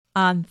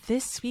On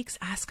this week's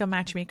Ask a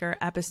Matchmaker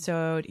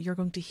episode, you're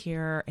going to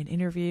hear an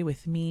interview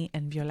with me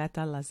and Violetta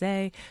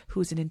Lazé,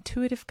 who's an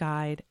intuitive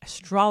guide,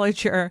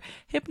 astrologer,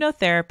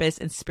 hypnotherapist,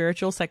 and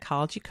spiritual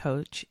psychology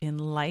coach in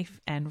life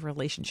and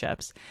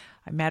relationships.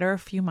 I met her a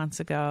few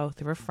months ago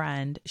through a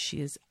friend.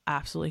 She is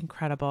absolutely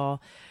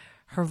incredible.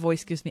 Her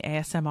voice gives me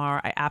ASMR.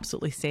 I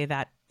absolutely say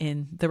that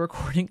in the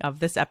recording of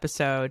this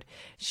episode.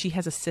 She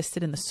has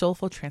assisted in the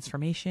soulful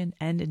transformation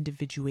and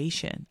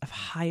individuation of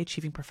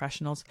high-achieving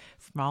professionals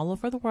from all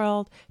over the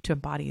world to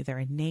embody their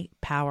innate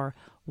power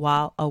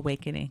while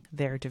awakening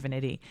their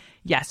divinity.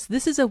 Yes,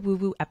 this is a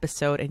woo-woo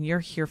episode, and you're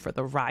here for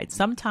the ride.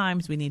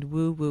 Sometimes we need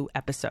woo-woo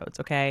episodes,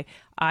 okay?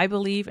 I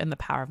believe in the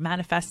power of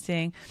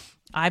manifesting.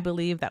 I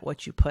believe that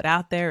what you put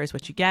out there is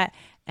what you get,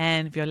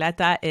 and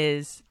Violetta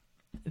is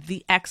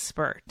the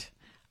expert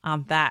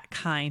on that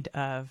kind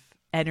of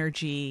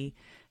energy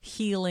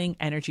healing,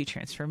 energy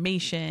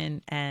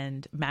transformation,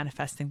 and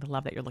manifesting the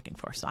love that you're looking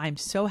for. So I'm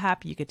so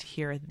happy you get to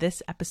hear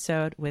this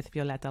episode with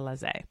Violetta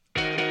Lazé.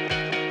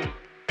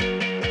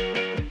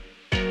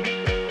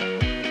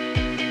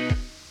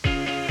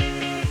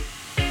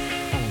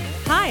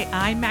 Hi,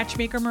 I'm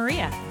Matchmaker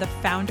Maria, the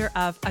founder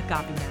of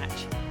Agape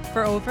Match.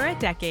 For over a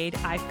decade,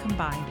 I've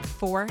combined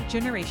 4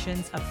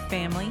 generations of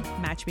family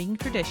matchmaking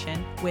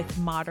tradition with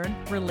modern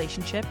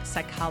relationship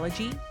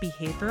psychology,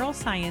 behavioral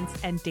science,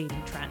 and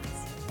dating trends.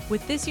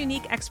 With this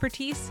unique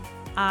expertise,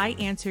 I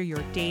answer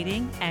your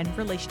dating and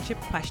relationship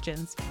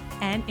questions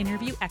and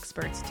interview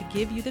experts to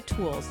give you the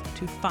tools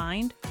to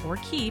find or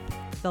keep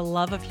the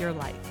love of your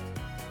life.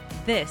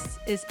 This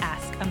is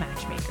Ask a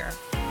Matchmaker.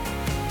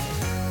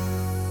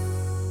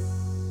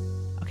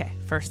 Okay,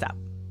 first up,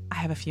 I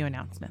have a few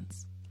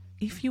announcements.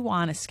 If you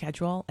want to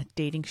schedule a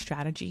dating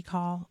strategy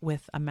call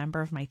with a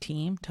member of my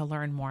team to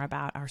learn more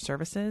about our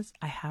services,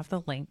 I have the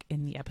link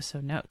in the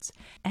episode notes.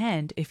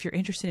 And if you're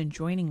interested in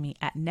joining me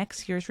at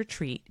next year's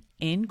retreat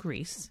in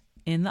Greece,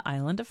 in the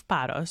island of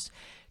Paros,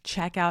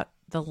 check out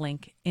the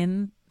link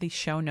in the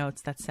show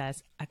notes that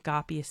says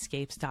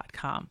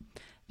agapeescapes.com.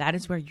 That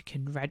is where you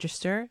can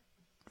register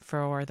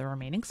for the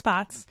remaining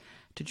spots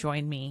to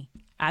join me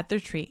at the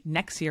retreat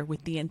next year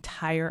with the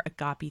entire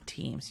Agape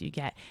team. So you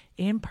get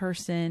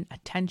in-person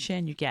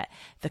attention, you get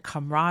the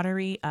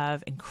camaraderie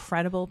of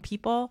incredible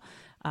people.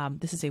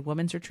 This is a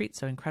women's retreat,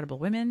 so incredible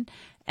women.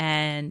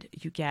 And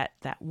you get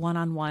that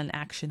one-on-one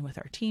action with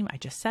our team. I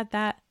just said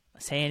that.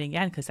 I'll say it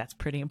again because that's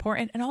pretty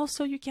important. And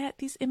also you get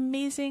these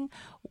amazing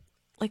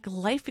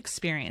life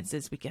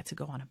experiences. We get to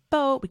go on a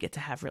boat. We get to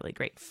have really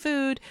great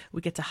food.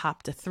 We get to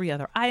hop to 3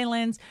 other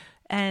islands.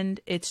 And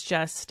it's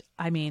just,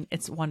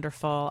 it's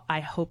wonderful. I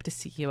hope to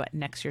see you at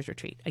next year's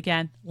retreat.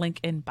 Again, link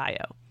in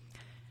bio.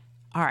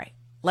 All right,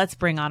 let's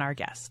bring on our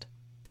guest,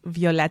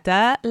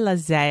 Violetta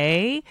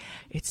Lazé.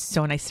 It's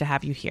so nice to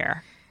have you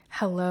here.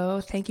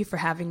 Hello. Thank you for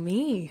having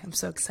me. I'm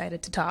so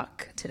excited to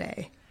talk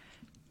today.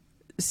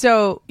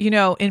 So,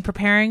 in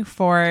preparing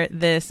for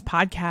this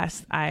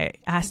podcast, I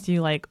asked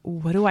you,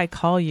 what do I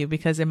call you?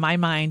 Because in my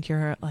mind,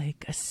 you're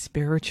like a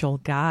spiritual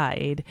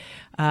guide.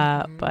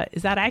 But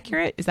is that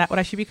accurate? Is that what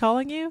I should be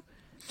calling you?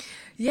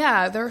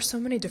 Yeah, there are so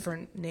many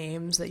different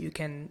names that you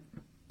can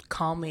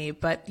call me.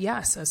 But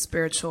yes, a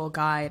spiritual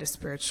guide, a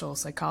spiritual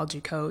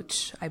psychology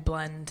coach. I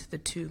blend the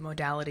 2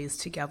 modalities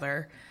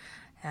together.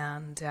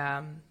 And,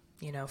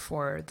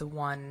 for the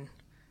one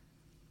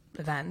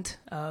event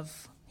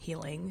of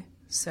healing.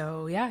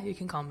 So yeah, you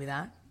can call me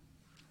that.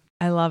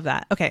 I love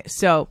that. Okay,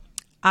 so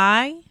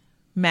I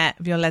met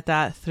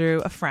Violetta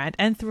through a friend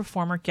and through a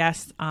former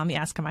guest on the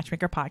Ask a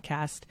Matchmaker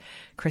podcast,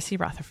 Chrissy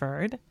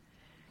Rutherford.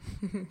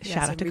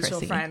 Shout out to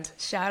Chrissy. Friend.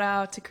 Shout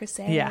out to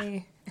Chrissy. Yeah,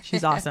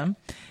 she's awesome.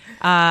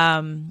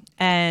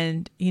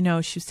 And she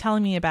was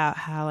telling me about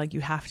how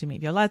you have to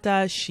meet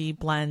Violetta. She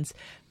blends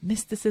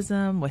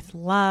mysticism with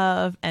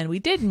love, and we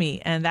did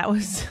meet, and that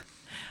was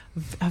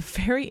a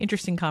very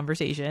interesting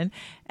conversation.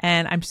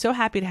 And I'm so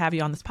happy to have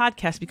you on this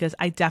podcast because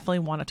I definitely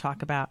want to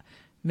talk about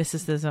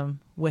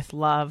mysticism with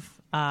love,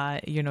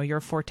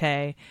 your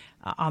forte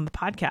on the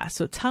podcast.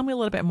 So tell me a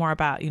little bit more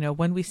about,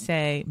 when we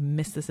say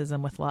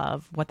mysticism with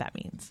love, what that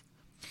means.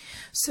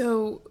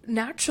 So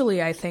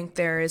naturally, I think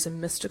there is a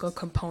mystical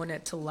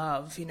component to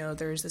love.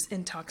 There's this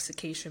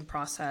intoxication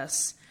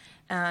process,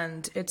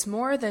 and it's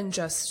more than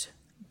just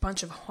a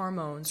bunch of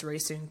hormones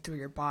racing through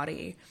your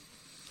body.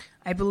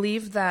 I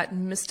believe that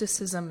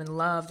mysticism and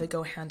love, they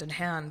go hand in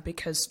hand,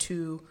 because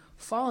to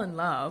fall in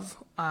love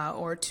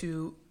or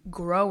to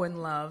grow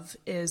in love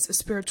is a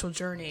spiritual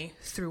journey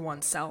through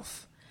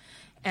oneself.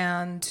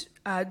 And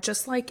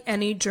just like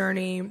any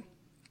journey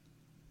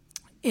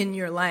in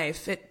your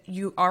life,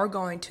 you are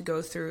going to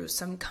go through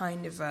some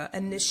kind of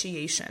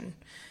initiation.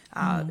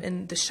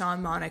 In the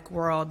shamanic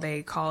world,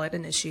 they call it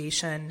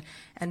initiation.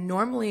 And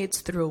normally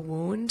it's through a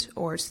wound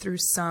or it's through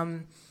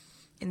some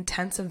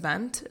intense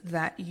event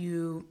that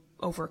you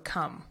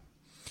overcome.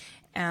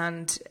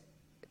 And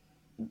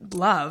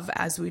love,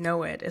 as we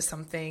know it, is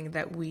something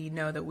that we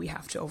know that we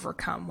have to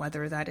overcome,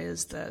 whether that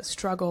is the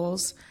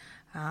struggles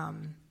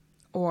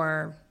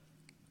or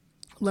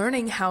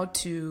learning how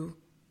to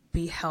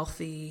be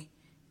healthy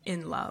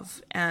in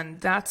love.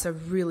 And that's a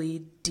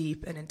really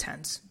deep and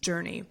intense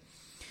journey.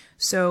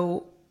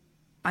 So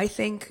I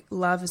think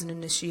love is an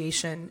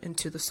initiation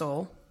into the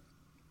soul.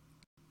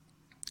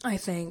 I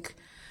think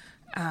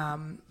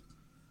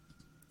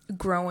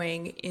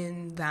growing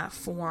in that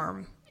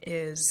form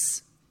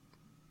is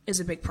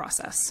a big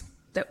process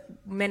that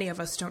many of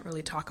us don't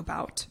really talk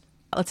about.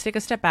 Let's take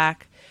a step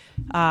back.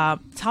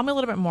 Tell me a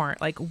little bit more.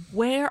 Like,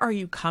 where are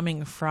you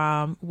coming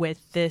from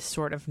with this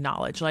sort of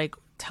knowledge? Like,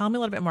 tell me a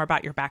little bit more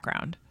about your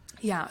background.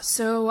 Yeah,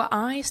 so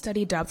I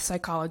study depth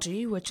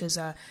psychology, which is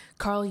a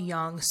Carl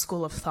Jung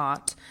school of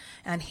thought,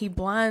 and he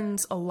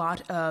blends a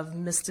lot of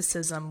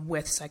mysticism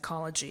with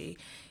psychology.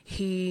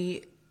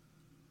 He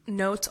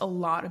notes a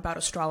lot about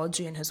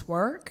astrology in his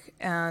work,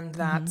 and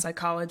that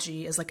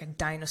psychology is like a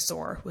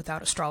dinosaur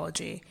without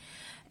astrology.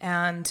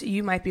 And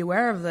you might be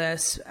aware of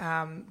this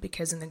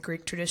because in the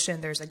Greek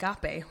tradition, there's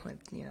agape,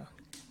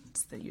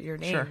 it's your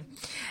name. Sure.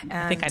 And,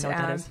 I think I know what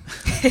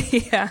that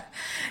is. Yeah.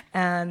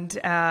 And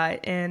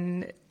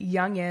in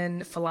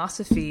Jungian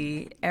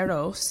philosophy,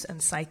 Eros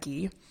and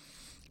Psyche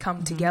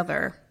come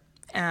together.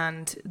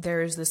 And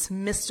there's this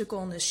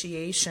mystical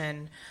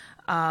initiation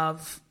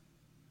of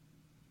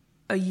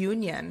a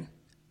union,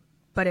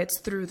 but it's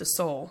through the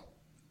soul.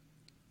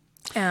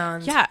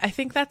 And yeah, I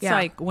think that's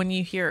like when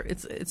you hear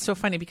it's so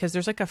funny because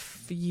there's like a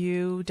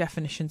few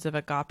definitions of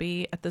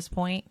agape at this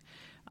point.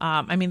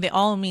 I mean, they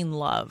all mean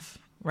love,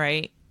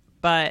 right?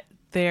 But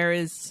there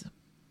is,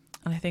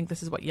 and I think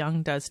this is what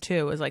Jung does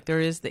too, is like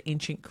there is the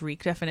ancient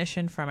Greek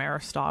definition from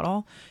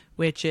Aristotle,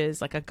 which is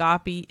like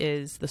agape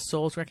is the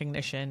soul's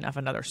recognition of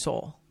another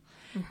soul.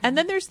 And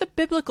then there's the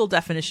biblical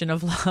definition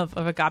of love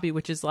of agape,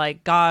 which is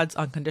like God's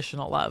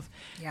unconditional love.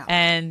 Yeah.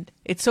 And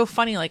it's so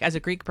funny, like as a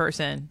Greek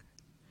person,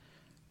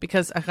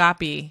 because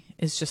agape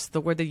is just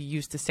the word that you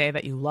use to say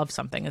that you love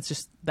something. It's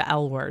just the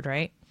L word,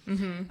 right?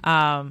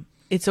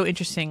 It's so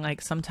interesting.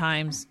 Like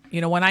sometimes,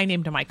 when I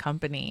named my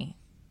company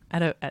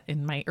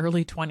in my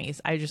early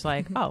 20s, I just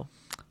like, oh,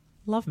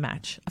 love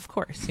match. Of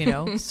course,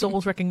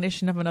 soul's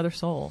recognition of another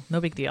soul.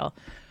 No big deal.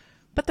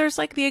 But there's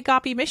like the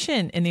agape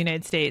mission in the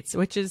United States,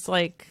 which is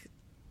like,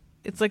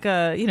 it's like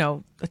a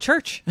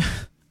church.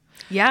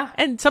 Yeah.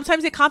 And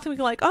sometimes they constantly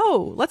be like,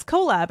 oh, let's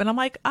collab. And I'm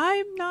like,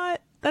 I'm not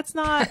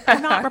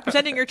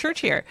representing your church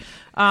here.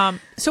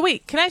 So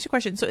wait, can I ask you a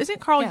question? So isn't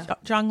Carl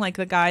Jung like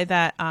the guy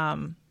that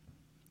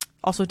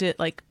also did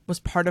was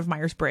part of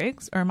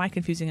Myers-Briggs, or am I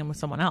confusing him with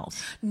someone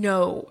else?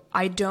 No,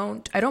 I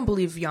don't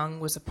believe Jung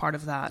was a part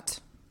of that.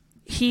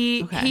 He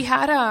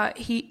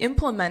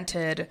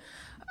implemented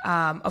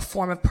a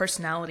form of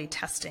personality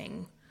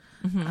testing.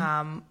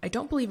 I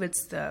don't believe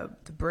it's the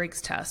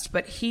Briggs test,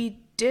 but he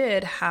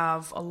did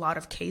have a lot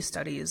of case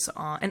studies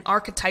on an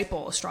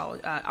archetypal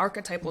astrology,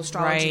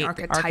 Right,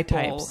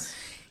 archetypal.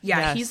 Yeah,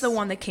 yes. He's the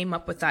one that came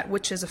up with that,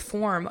 which is a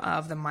form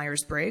of the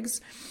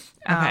Myers-Briggs.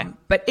 Okay.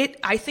 But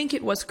I think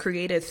it was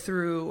created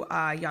through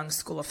Jung's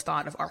school of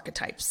thought of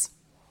archetypes.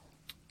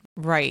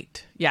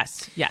 Right.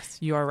 Yes,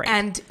 you are right.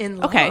 And in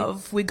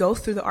love, we go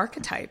through the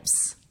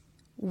archetypes.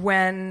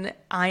 When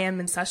I am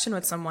in session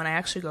with someone, I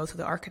actually go through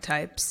the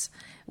archetypes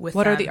with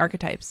What them. are the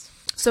archetypes?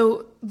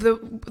 So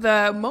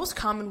the most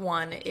common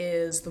one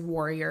is the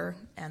warrior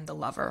and the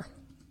lover.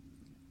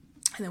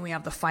 And then we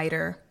have the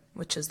fighter,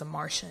 which is the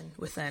Martian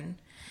within.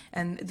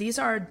 And these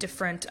are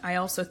different, I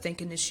also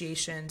think,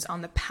 initiations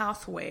on the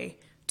pathway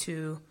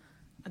to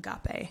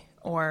agape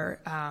or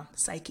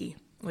psyche,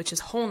 which is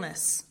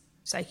wholeness.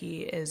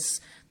 Psyche is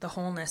the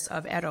wholeness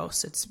of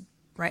Eros. It's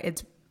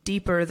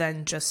deeper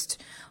than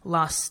just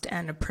lust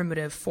and a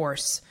primitive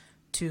force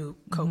to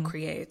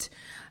co-create.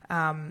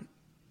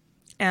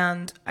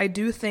 And I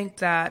do think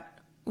that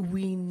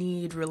we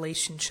need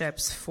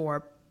relationships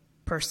for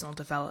personal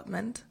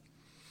development.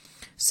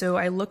 So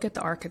I look at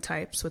the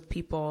archetypes with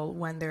people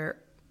when they're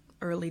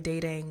early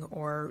dating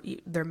or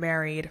they're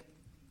married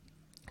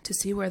to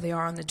see where they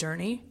are on the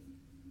journey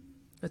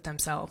with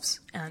themselves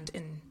and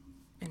in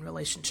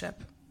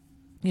relationship.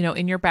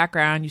 In your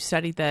background, you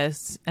studied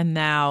this, and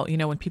now,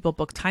 when people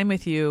book time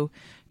with you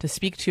to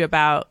speak to you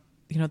about,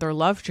 their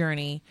love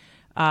journey,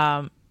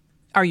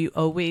 are you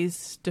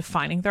always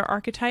defining their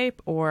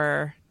archetype,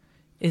 or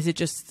is it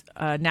just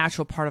a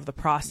natural part of the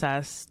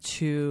process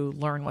to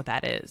learn what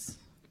that is?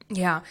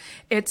 Yeah,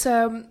 it's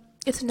a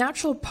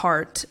natural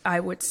part, I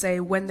would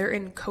say, when they're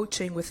in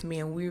coaching with me,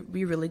 and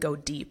we really go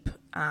deep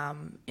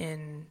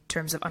in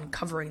terms of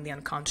uncovering the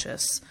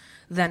unconscious.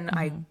 Then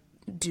I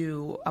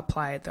do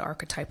apply the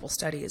archetypal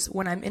studies.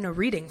 When I'm in a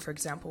reading, for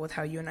example, with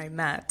how you and I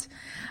met,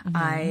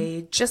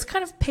 I just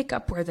kind of pick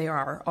up where they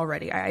are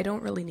already. I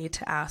don't really need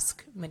to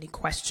ask many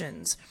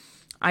questions.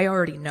 I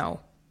already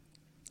know,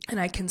 and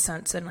I can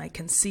sense it and I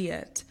can see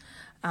it.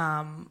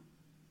 And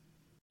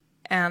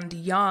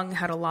Jung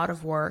had a lot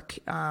of work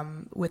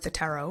with the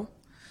tarot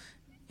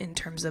in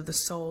terms of the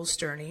soul's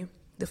journey,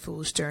 the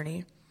fool's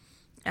journey.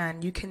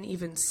 And you can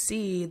even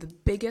see the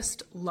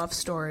biggest love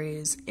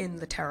stories in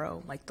the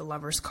tarot, like the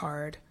Lover's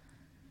card,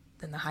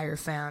 then the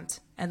Hierophant,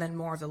 and then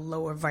more of the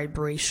lower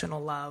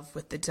vibrational love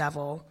with the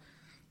Devil,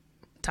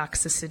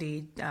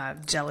 toxicity,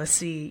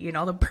 jealousy, you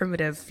know, all the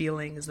primitive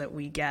feelings that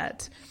we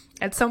get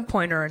at some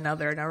point or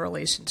another in our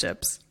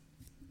relationships.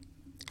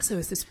 So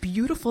it's this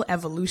beautiful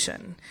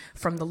evolution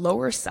from the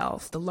lower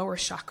self, the lower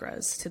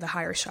chakras, to the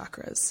higher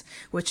chakras,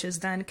 which is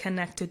then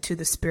connected to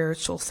the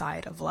spiritual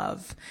side of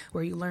love,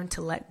 where you learn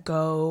to let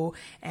go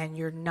and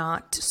you're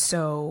not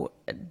so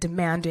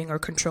demanding or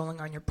controlling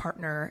on your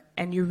partner,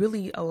 and you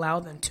really allow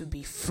them to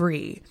be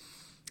free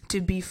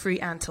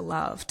and to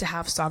love, to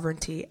have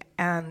sovereignty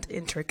and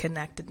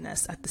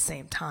interconnectedness at the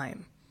same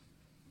time.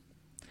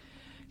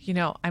 You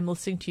know, I'm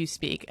listening to you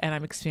speak and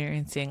I'm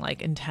experiencing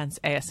like intense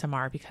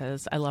ASMR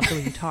because I love the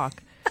way you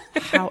talk.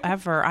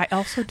 However, I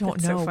also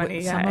don't know what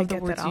some of the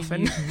words you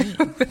use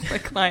mean with my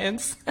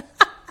clients.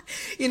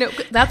 You know,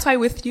 that's why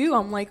with you,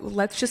 I'm like,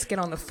 let's just get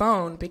on the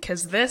phone,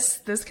 because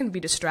this can be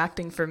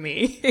distracting for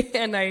me.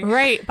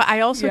 Right. But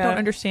I also don't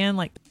understand,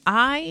 like,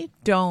 I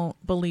don't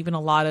believe in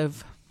a lot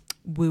of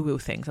woo-woo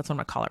things. That's what I'm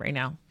going to call it right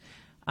now.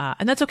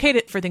 And that's okay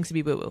for things to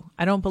be woo-woo.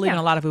 I don't believe in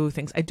a lot of woo-woo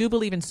things. I do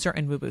believe in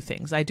certain woo-woo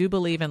things. I do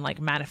believe in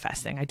like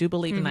manifesting. I do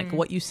believe in like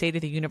what you say to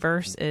the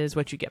universe is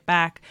what you get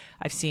back.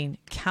 I've seen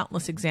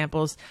countless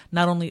examples,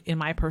 not only in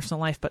my personal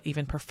life, but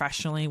even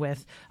professionally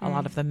with a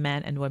lot of the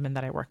men and women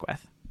that I work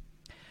with.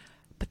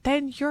 But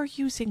then you're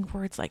using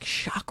words like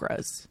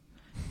chakras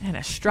and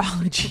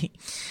astrology.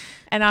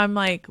 And I'm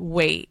like,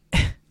 wait,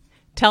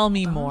 tell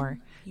me more.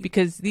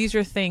 Because these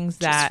are things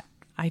that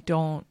I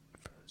don't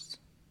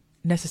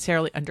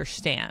necessarily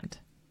understand.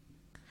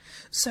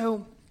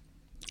 So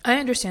I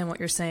understand what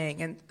you're saying,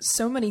 and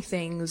so many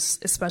things,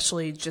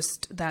 especially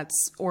just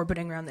that's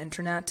orbiting around the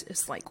internet,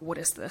 is like, what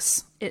is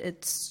this?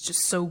 It's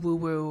just so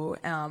woo-woo,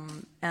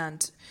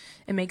 and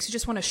it makes you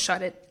just want to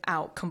shut it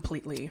out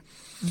completely.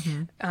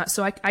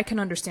 So I can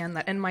understand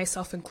that, and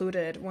myself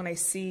included, when I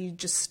see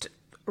just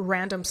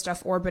random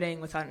stuff orbiting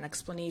without an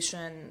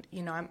explanation,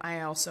 you know,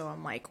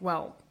 I'm like,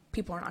 well,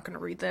 people are not going to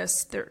read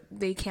this.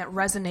 They can't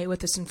resonate with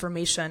this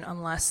information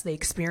unless they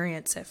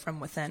experience it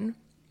from within.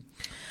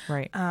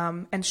 Right.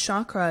 And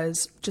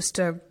chakras, just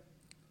to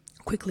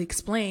quickly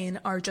explain,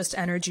 are just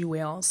energy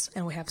wheels,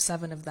 and we have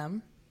 7 of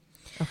them.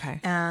 Okay.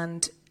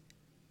 And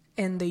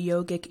in the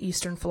yogic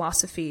Eastern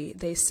philosophy,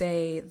 they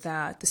say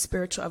that the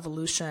spiritual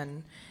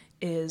evolution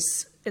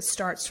it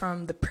starts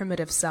from the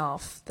primitive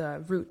self,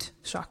 the root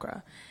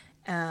chakra.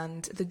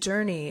 And the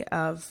journey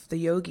of the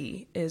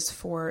yogi is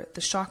for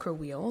the chakra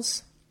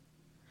wheels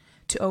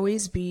to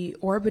always be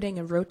orbiting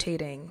and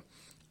rotating.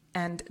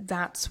 And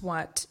that's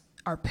what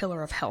our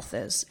pillar of health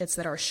is. It's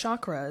that our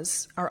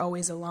chakras are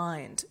always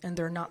aligned and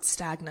they're not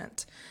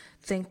stagnant.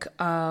 Think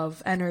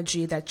of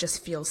energy that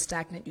just feels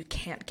stagnant. You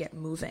can't get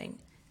moving.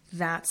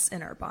 That's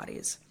in our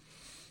bodies.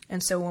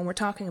 And so when we're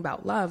talking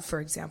about love,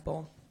 for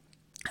example,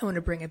 I want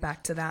to bring it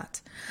back to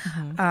that.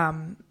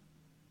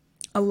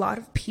 A lot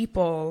of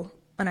people,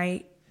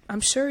 and I'm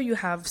sure you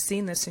have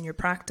seen this in your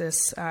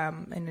practice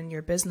and in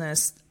your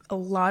business, a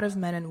lot of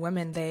men and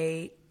women,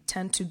 they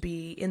tend to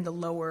be in the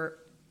lower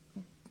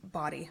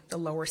body, the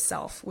lower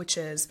self, which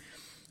is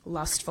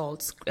lustful.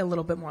 It's a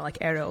little bit more like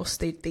eros.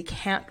 They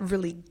can't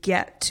really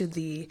get to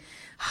the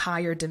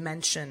higher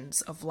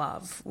dimensions of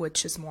love,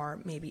 which is more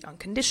maybe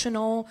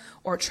unconditional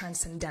or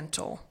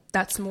transcendental.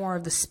 That's more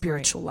of the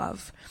spiritual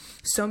love.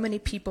 So many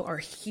people are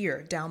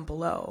here down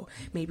below.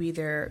 Maybe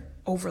they're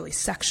overly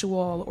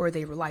sexual, or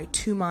they rely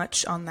too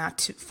much on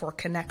that for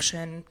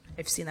connection.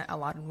 I've seen that a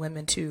lot in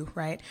women too,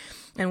 right?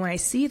 And when I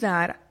see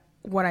that,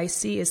 what I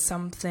see is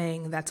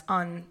something that's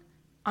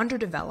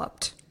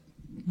underdeveloped.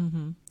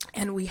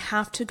 And we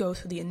have to go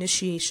through the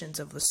initiations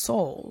of the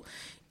soul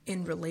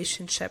in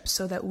relationships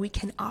so that we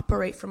can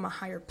operate from a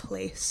higher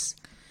place,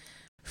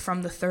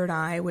 from the third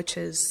eye, which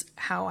is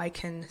how I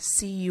can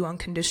see you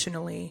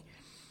unconditionally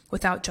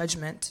without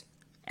judgment,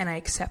 and I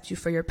accept you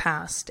for your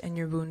past and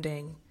your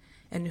wounding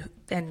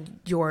and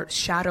your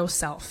shadow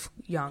self.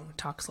 Jung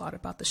talks a lot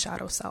about the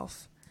shadow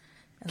self.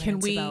 Can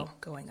we,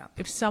 going up?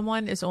 If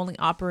someone is only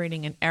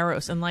operating in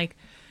eros, and like,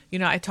 you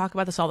know, I talk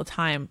about this all the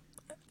time,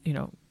 you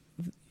know,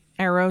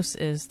 eros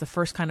is the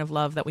first kind of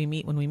love that we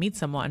meet when we meet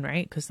someone,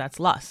 right? Because that's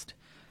lust,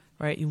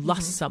 right? You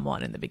lust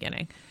someone in the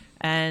beginning.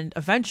 And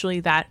eventually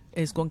that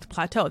is going to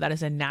plateau. That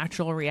is a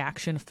natural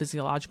reaction, a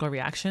physiological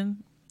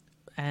reaction.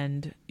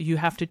 And you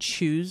have to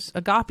choose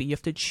agape. You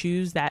have to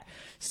choose that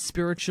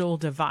spiritual,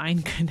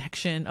 divine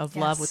connection of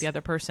love with the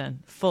other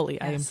person fully.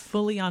 I am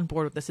fully on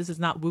board with this. This is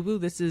not woo-woo.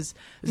 This is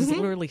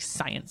literally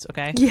science,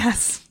 okay?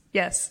 Yes.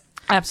 Yes.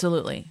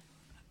 Absolutely.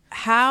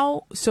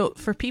 So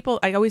for people,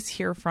 I always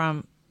hear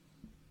from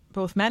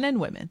both men and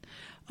women,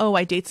 oh,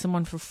 I date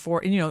someone for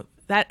 4, and you know,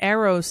 that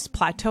eros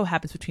plateau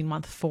happens between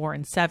month 4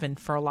 and 7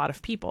 for a lot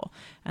of people.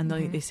 And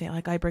they say,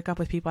 like, I break up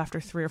with people after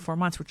 3 or 4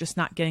 months. We're just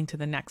not getting to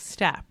the next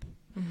step.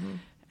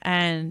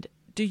 And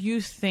do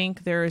you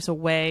think there is a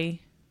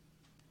way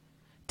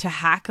to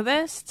hack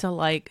this, to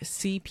like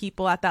see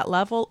people at that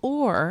level?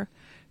 Or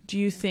do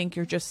you think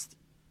you're just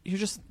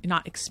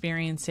not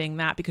experiencing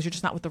that because you're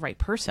just not with the right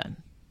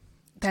person?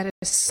 That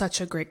is such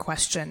a great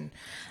question.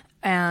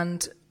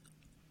 And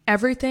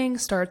everything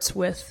starts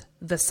with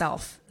the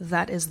self.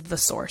 That is the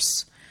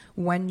source.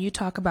 when you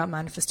talk about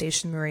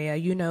manifestation, Maria,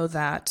 you know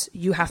that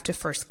you have to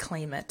first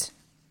claim it.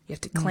 You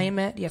have to claim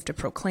it. You have to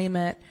proclaim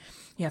it.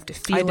 You have to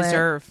feel it.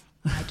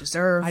 I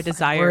deserve. I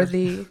desire. I'm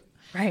worthy.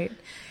 Right.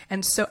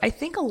 And so I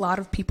think a lot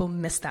of people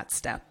miss that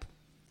step,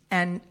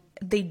 and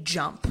they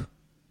jump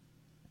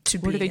to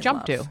be. Where do they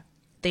jump to?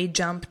 They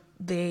jump.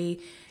 And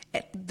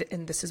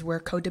this is where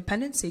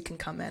codependency can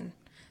come in.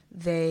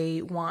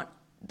 They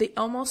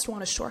almost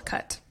want a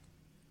shortcut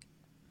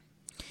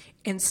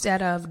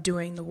instead of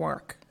doing the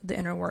work, the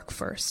inner work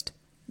first.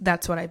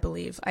 That's what I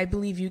believe. I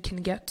believe you can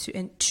get to,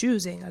 in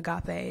choosing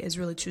agape is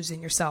really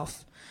choosing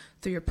yourself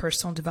through your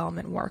personal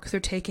development work, through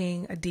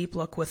taking a deep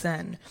look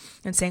within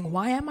and saying,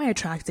 why am I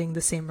attracting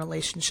the same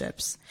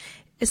relationships?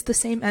 It's the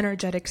same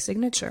energetic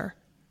signature.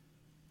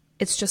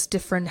 It's just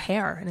different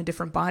hair and a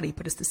different body,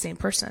 but it's the same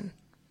person.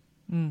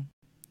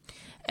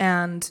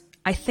 And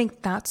I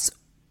think that's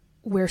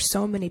where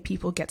so many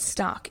people get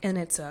stuck, and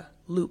it's a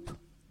loop.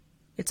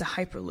 It's a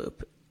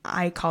hyperloop.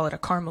 I call it a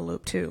karma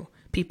loop too.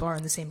 People are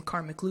in the same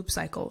karmic loop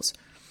cycles,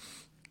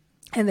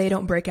 and they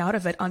don't break out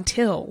of it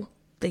until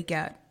they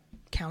get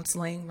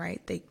counseling,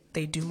 right?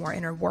 They do more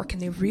inner work,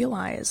 and they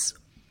realize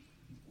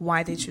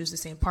why they choose the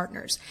same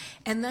partners.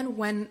 And then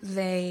when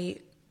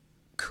they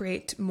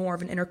create more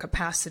of an inner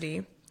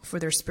capacity for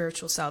their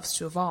spiritual selves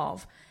to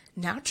evolve,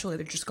 naturally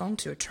they're just going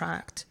to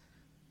attract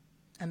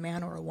a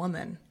man or a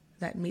woman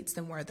that meets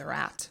them where they're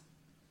at.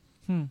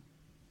 And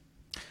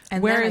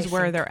where is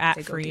where they're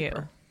at for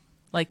you?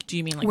 Like, do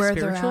you mean like where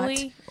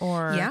spiritually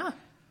or?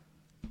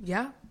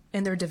 Yeah.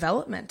 In their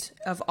development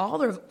of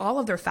all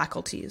of their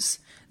faculties,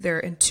 their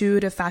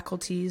intuitive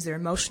faculties, their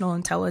emotional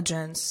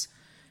intelligence,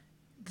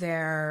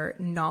 their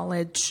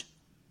knowledge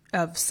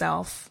of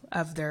self,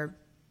 of their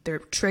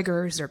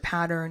triggers, their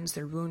patterns,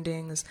 their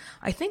woundings.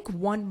 I think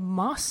one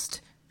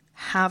must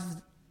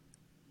have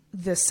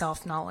this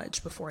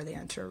self-knowledge before they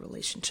enter a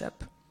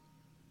relationship,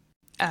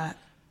 a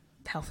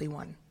healthy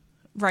one.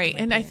 Right.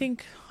 And I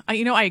think, I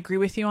agree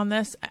with you on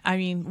this. I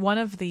mean, one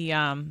of the,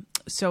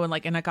 so in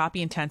like an Agape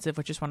Intensive,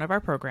 which is one of our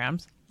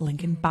programs,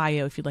 link in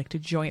bio if you'd like to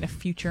join a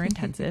future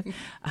intensive,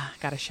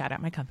 got to shout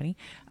out my company.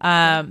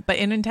 But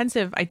in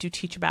intensive, I do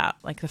teach about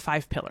like the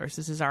 5 pillars.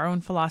 This is our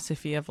own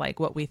philosophy of like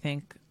what we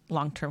think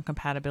long-term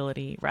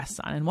compatibility rests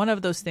on. And one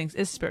of those things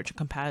is spiritual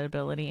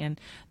compatibility. And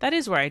that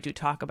is where I do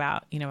talk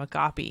about,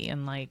 agape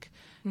and like,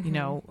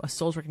 a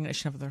soul's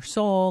recognition of their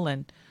soul.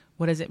 And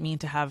what does it mean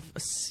to have,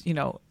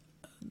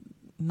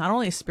 not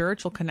only a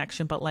spiritual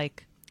connection, but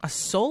like a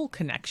soul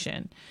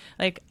connection.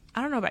 Like,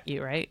 I don't know about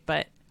you, right?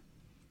 But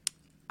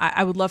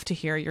I would love to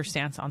hear your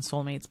stance on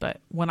soulmates.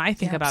 But when I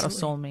think about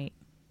absolutely. A soulmate,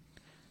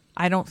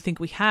 I don't think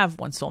we have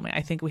one soulmate.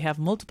 I think we have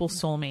multiple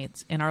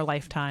soulmates in our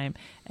lifetime.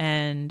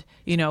 And,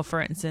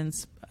 for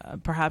instance,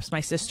 perhaps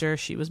my sister,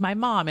 she was my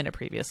mom in a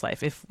previous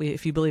life, if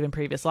you believe in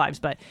previous lives.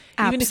 But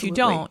even if you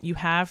don't, you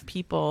have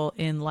people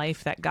in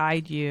life that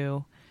guide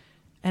you.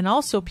 And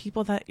also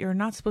people that you're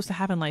not supposed to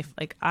have in life.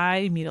 Like,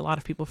 I meet a lot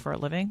of people for a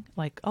living.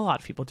 Like, a lot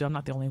of people do. I'm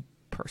not the only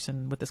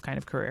person with this kind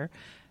of career.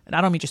 And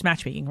I don't mean just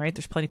matchmaking, right?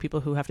 There's plenty of people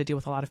who have to deal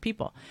with a lot of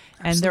people.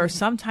 Absolutely. And there are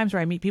some times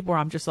where I meet people where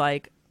I'm just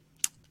like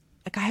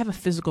I have a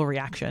physical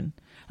reaction.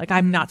 Like,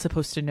 I'm not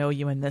supposed to know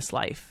you in this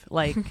life.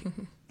 Like,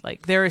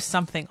 like there is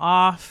something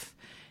off.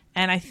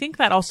 And I think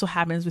that also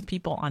happens with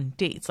people on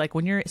dates. Like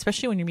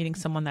especially when you're meeting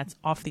someone that's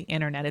off the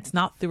internet, it's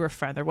not through a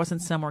friend. There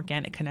wasn't some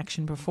organic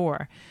connection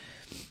before.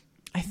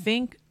 I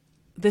think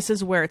this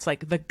is where it's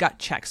like the gut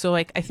check. So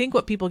like, I think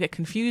what people get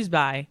confused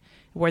by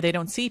where they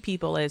don't see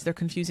people is they're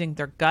confusing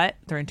their gut,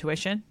 their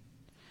intuition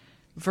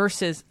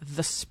versus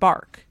the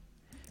spark.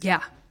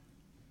 Yeah.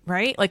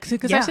 Right? Like,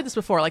 because I've said this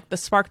before, like the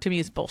spark to me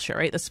is bullshit,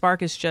 right? The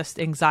spark is just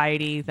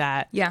anxiety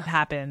that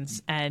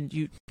happens and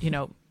you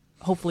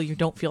hopefully you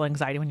don't feel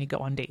anxiety when you go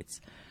on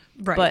dates.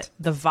 Right. But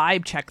the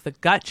vibe check, the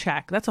gut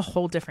check, that's a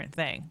whole different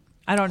thing.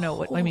 I don't know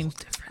what, I mean,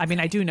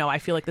 I do know. I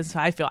feel like this is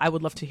how I feel. I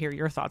would love to hear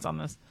your thoughts on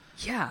this.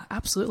 Yeah,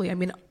 absolutely. I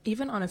mean,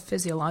 even on a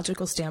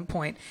physiological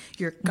standpoint,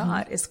 your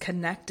gut is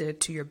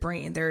connected to your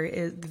brain. There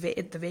is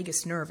the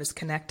vagus nerve is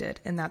connected,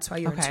 and that's why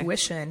your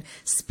intuition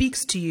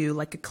speaks to you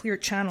like a clear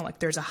channel, like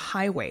there's a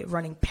highway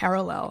running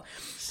parallel,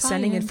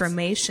 sending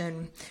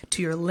information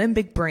to your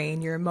limbic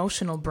brain, your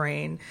emotional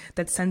brain,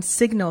 that sends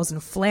signals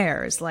and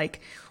flares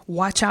like,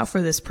 watch out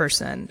for this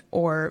person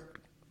or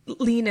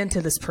lean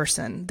into this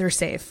person. They're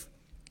safe.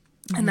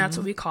 And that's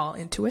what we call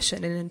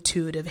intuition, an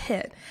intuitive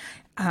hit.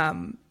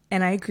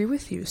 And I agree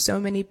with you.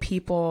 So many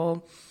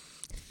people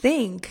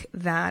think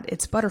that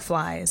it's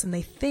butterflies and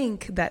they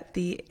think that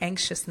the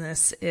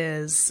anxiousness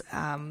is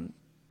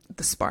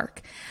the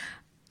spark.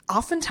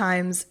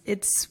 Oftentimes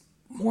it's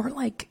more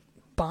like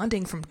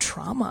bonding from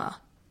trauma.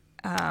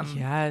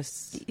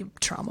 Yes.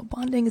 Trauma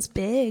bonding is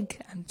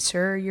big. I'm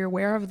sure you're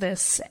aware of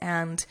this.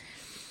 And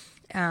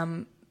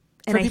for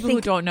people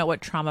who don't know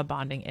what trauma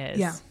bonding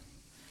is,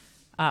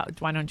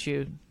 why don't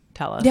you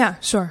tell us? Yeah,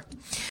 sure.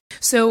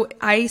 So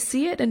I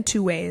see it in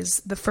 2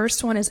 ways. The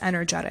first one is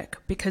energetic,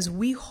 because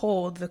we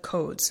hold the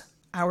codes.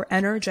 Our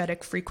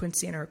energetic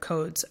frequency and our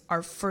codes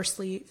are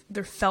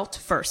they're felt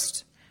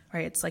first.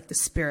 right? It's like the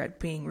spirit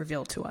being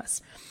revealed to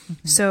us.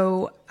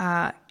 So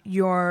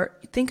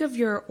think of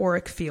your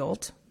auric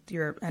field,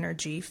 your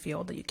energy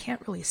field that you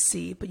can't really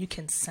see, but you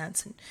can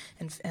sense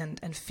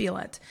and feel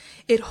it.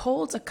 It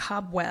holds a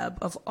cobweb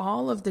of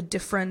all of the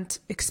different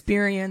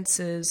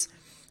experiences,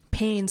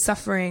 pain,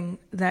 suffering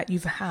that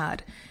you've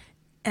had,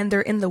 and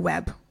they're in the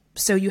web.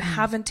 So you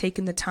haven't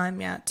taken the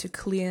time yet to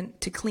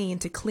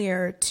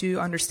clear, to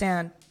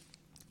understand.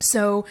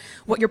 So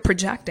what you're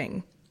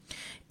projecting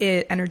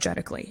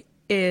energetically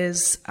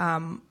is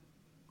not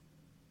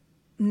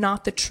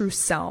the true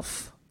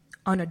self,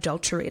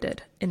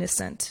 unadulterated,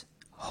 innocent,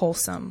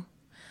 wholesome.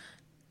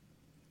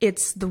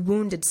 It's the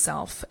wounded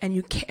self,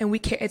 and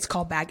it's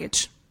called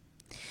baggage.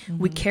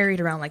 We carry it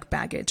around like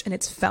baggage, and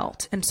it's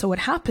felt. And so what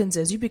happens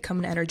is you become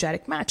an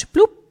energetic match,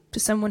 bloop, to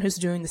someone who's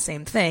doing the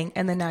same thing.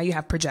 And then now you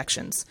have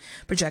projections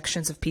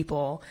of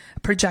people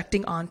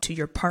projecting onto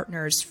your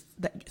partners,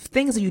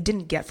 things that you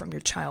didn't get from your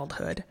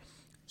childhood.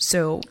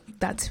 So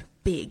that's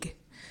big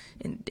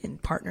in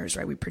partners,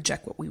 right? We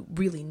project what we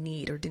really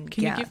need or didn't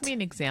get. Can you give me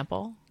an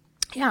example?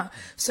 Yeah.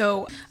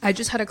 So I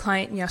just had a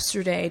client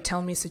yesterday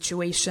tell me a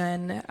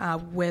situation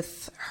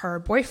with her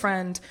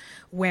boyfriend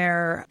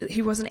where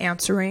he wasn't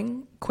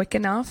answering quick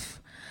enough.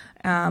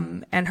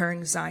 And her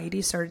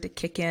anxiety started to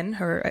kick in.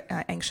 Her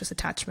anxious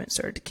attachment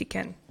started to kick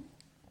in.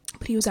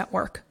 But he was at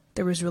work.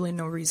 There was really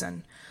no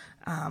reason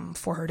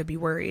for her to be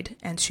worried.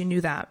 And she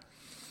knew that.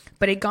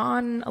 But it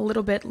gone a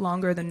little bit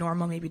longer than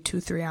normal, maybe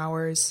 2-3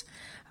 hours.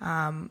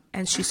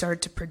 And she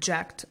started to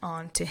project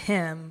onto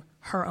him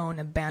her own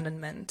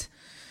abandonment,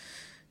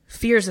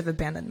 fears of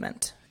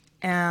abandonment.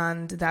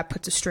 And that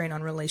puts a strain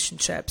on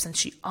relationships. And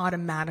she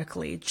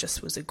automatically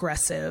just was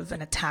aggressive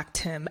and attacked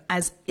him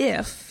as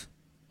if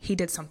he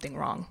did something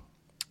wrong,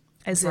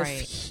 as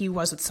if he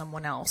was with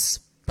someone else.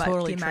 But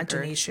totally the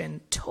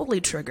imagination totally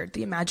triggered.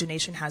 The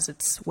imagination has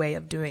its way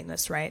of doing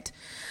this, right?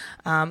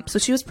 So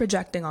she was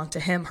projecting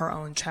onto him her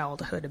own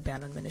childhood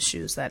abandonment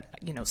issues that,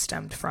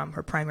 stemmed from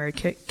her primary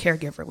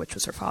caregiver, which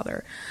was her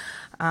father.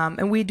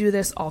 And we do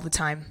this all the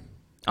time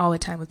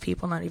with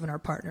people, not even our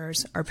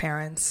partners, our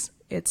parents.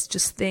 It's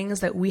just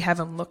things that we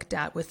haven't looked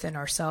at within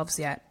ourselves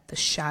yet. The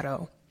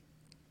shadow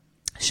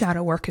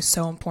work is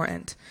so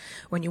important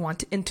when you want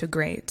to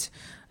integrate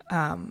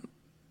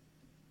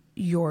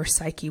your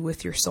psyche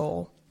with your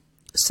soul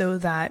so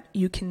that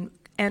you can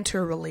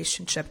enter a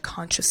relationship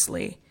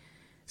consciously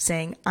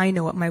saying, I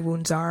know what my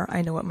wounds are,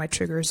 I know what my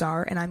triggers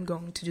are, and I'm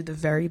going to do the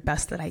very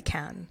best that I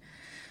can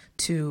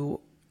to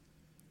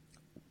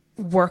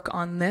work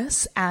on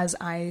this as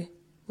I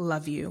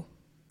love you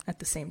at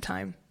the same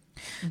time.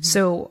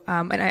 So,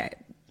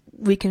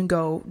 we can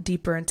go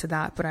deeper into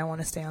that, but I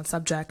want to stay on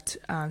subject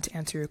to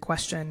answer your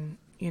question.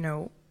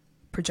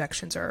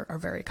 Projections are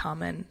very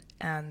common,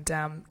 and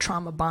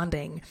trauma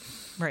bonding,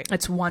 right?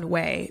 It's one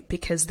way,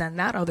 because then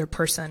that other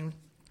person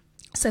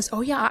says,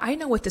 oh yeah, I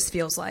know what this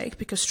feels like,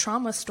 because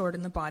trauma is stored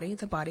in the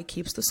body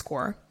keeps the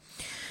score.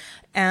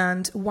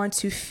 And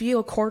once you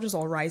feel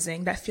cortisol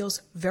rising, that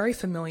feels very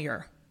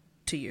familiar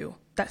to you.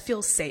 That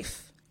feels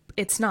safe.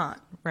 It's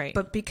not. Right.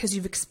 But because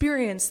you've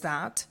experienced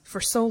that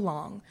for so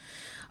long,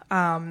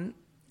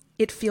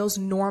 it feels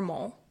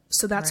normal.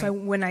 So that's why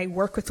when I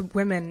work with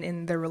women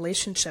in their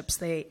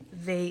relationships,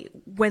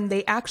 when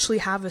they actually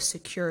have a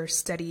secure,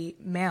 steady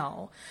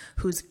male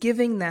who's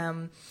giving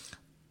them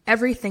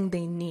everything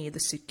they need, the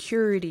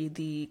security,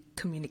 the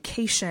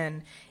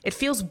communication, it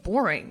feels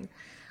boring.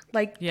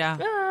 Like,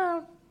 it's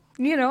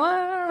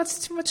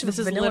too much of a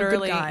vanilla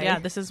good guy. Yeah,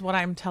 this is what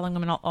I'm telling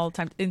women all the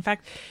time. In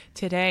fact,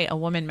 today a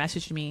woman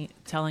messaged me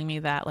telling me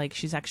that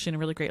she's actually in a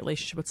really great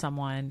relationship with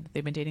someone.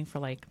 They've been dating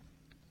for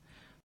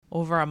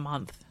over a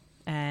month,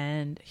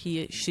 and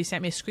she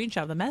sent me a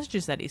screenshot of the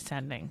messages that he's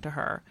sending to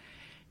her,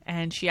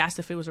 and she asked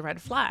if it was a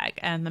red flag.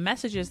 And the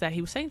messages that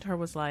he was saying to her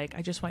was I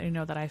just want you to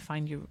know that I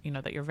find you,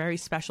 that you're very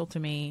special to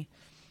me.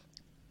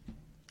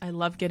 I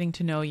love getting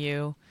to know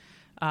you.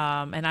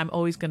 And I'm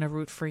always going to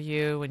root for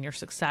you and your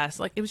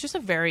success. It was just a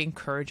very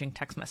encouraging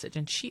text message.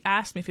 And she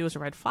asked me if it was a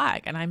red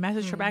flag. And I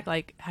messaged her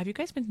back, have you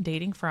guys been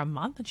dating for a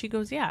month? And she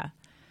goes, yeah.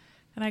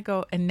 And I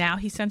go, and now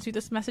he sends you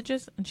this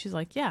messages? And she's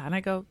like, yeah. And I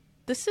go,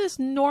 this is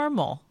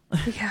normal.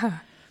 Yeah.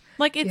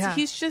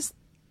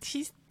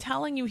 He's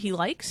telling you he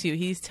likes you.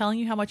 He's telling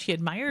you how much he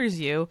admires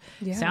you.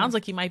 Yeah. Sounds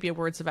like he might be a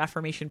words of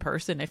affirmation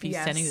person if he's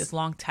sending this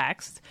long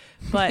text.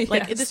 But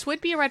this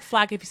would be a red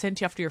flag if he sent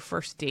you after your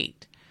first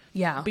date.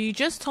 Yeah. But you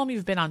just told me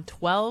you've been on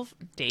 12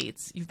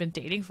 dates. You've been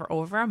dating for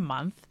over a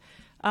month.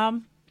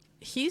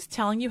 He's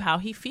telling you how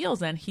he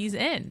feels, and he's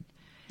in.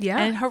 Yeah.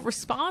 And her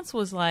response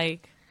was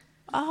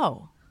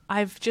oh,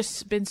 I've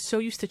just been so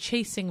used to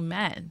chasing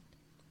men.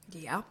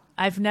 Yeah.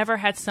 I've never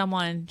had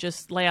someone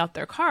just lay out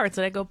their cards.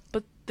 And I go,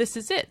 but this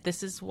is it.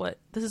 This is what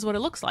it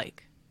looks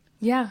like.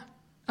 Yeah.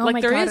 Oh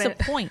my God, is a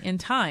point in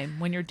time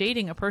when you're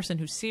dating a person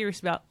who's serious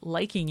about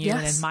liking you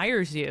and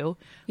admires you,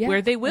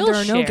 where they will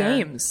share. There are no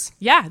games.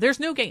 Yeah, there's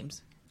no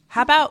games.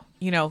 How about,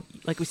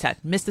 like we said,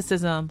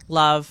 mysticism,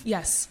 love.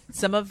 Yes.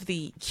 Some of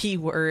the key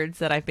words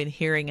that I've been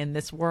hearing in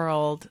this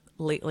world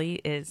lately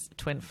is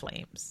twin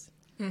flames.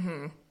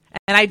 Mm-hmm.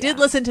 And I did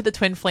listen to the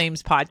Twin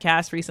Flames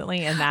podcast recently,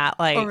 and that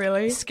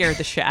really? scared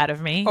the shit out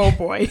of me. Oh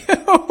boy.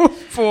 Oh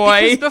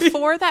boy. Because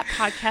before that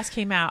podcast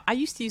came out, I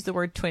used to use the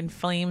word Twin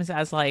Flames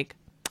as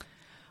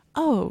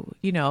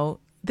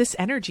this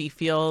energy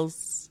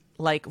feels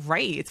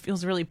right. It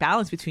feels really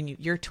balanced between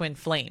your twin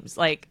flames,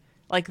 like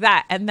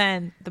that. And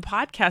then the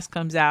podcast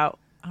comes out.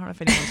 I don't know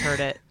if anyone's heard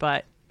it,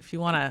 but if you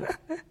want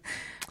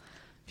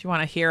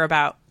to hear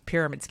about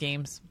pyramid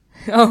schemes.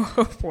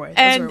 Oh boy.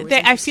 And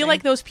I feel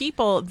like those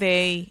people,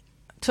 they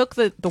took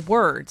the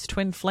words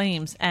twin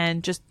flames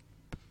and just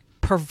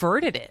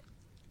perverted it.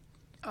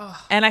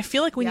 Oh, and I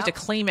feel like we need to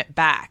claim it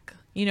back,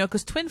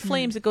 because twin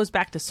flames, it goes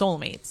back to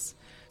soulmates.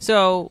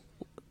 So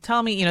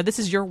tell me, this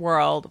is your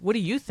world. What do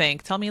you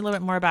think? Tell me a little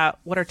bit more about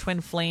what are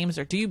twin flames,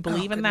 or do you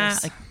believe in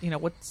that?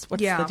 What's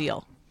the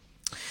deal?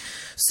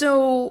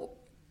 So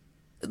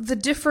the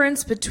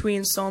difference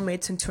between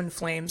soulmates and twin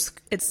flames,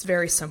 it's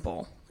very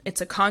simple.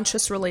 It's a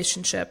conscious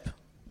relationship.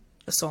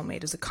 A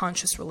soulmate is a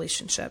conscious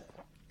relationship.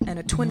 And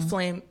a twin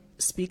flame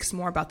speaks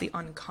more about the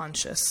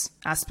unconscious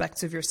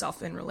aspects of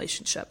yourself in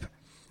relationship.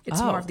 It's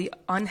more of the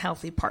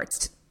unhealthy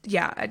parts.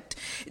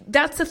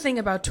 That's the thing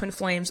about twin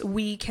flames.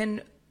 We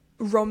can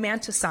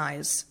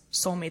romanticize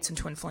soulmates and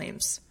twin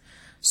flames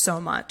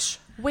so much.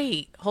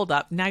 Wait, hold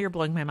up. Now you're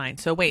blowing my mind.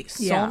 So wait,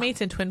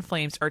 soulmates and twin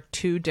flames are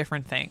two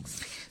different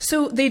things.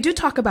 So they do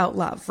talk about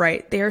love,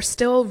 right? They are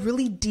still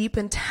really deep,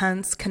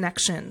 intense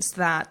connections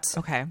that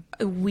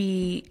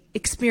we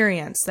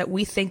experience, that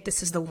we think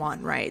this is the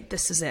one, right?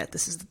 This is it.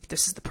 This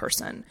is the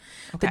person.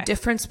 Okay. The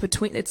difference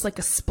between, it's like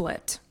a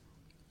split.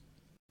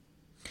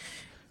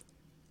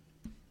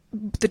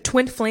 The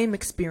twin flame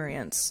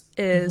experience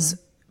is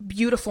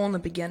beautiful in the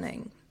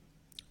beginning,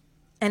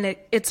 and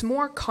it's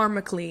more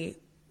karmically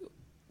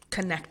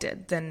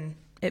connected than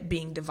it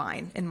being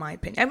divine, in my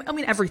opinion. I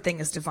mean, everything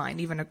is divine,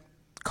 even a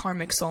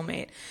karmic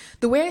soulmate.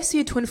 The way I see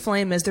a twin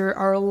flame is there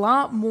are a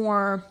lot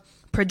more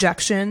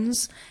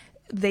projections.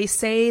 They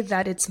say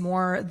that it's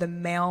more the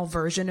male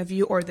version of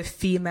you or the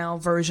female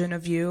version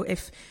of you.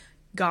 If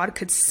God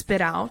could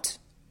spit out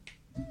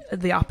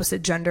the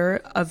opposite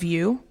gender of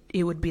you,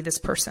 it would be this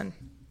person.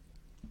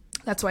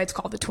 That's why it's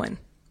called the twin.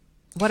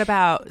 What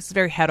about, it's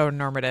very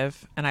heteronormative,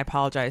 and I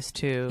apologize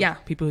to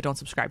people who don't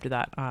subscribe to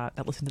that,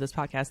 that listen to this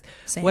podcast.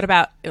 Same. What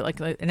about,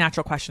 a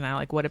natural question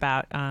now, what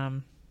about,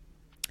 can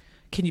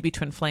you be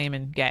twin flame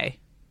and gay?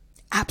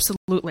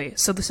 Absolutely.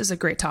 So this is a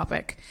great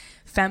topic.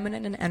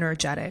 Feminine and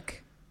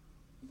energetic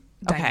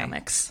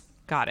dynamics.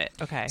 Got it.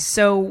 Okay.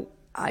 So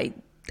I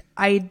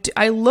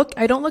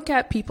don't look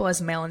at people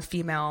as male and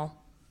female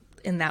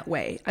in that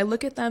way. I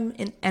look at them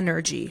in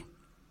energy.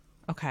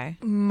 Okay.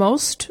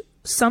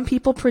 Some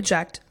people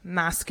project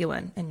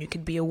masculine, and you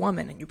could be a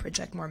woman and you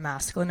project more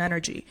masculine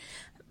energy.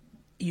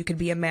 You could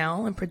be a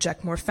male and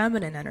project more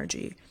feminine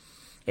energy.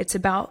 It's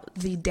about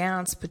the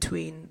dance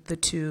between the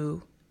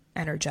two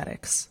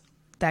energetics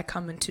that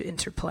come into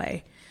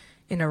interplay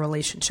in a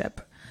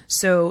relationship.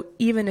 So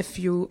even if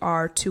you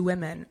are two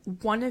women,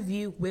 one of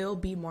you will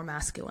be more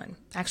masculine.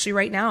 Actually,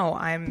 right now,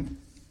 I'm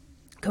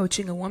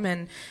coaching a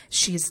woman.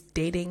 She's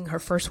dating her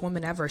first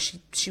woman ever.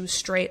 She was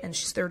straight, and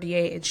she's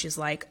 38, and she's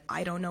like,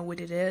 I don't know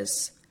what it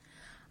is.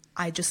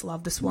 I just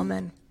love this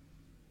woman.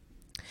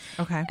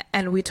 Okay.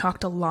 And we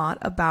talked a lot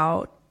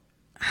about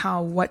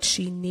how what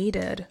she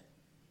needed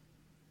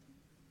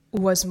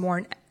was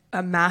more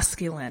a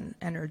masculine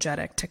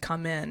energetic to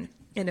come in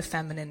a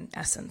feminine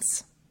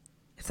essence,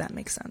 if that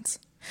makes sense.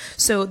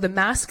 So the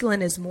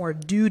masculine is more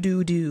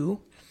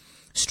do,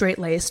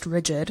 straight-laced,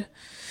 rigid.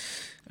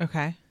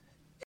 Okay.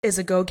 Is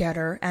a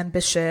go-getter,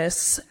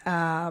 ambitious,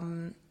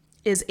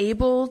 is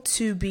able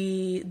to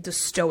be the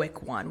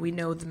stoic one. We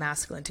know the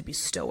masculine to be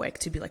stoic,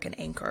 to be like an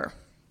anchor.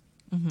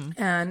 Mm-hmm.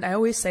 And I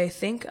always say,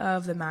 think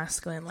of the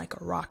masculine like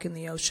a rock in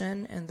the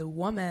ocean, and the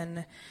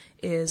woman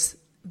is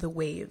the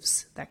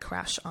waves that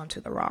crash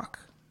onto the rock,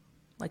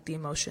 like the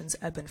emotions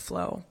ebb and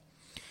flow.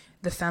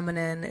 The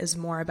feminine is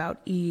more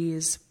about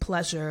ease,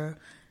 pleasure,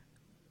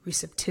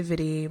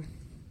 receptivity,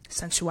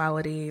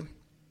 sensuality,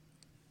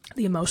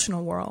 the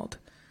emotional world.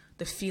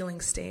 The feeling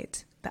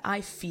state, the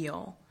I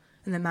feel,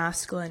 and the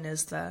masculine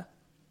is the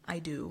I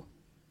do.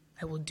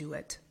 I will do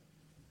it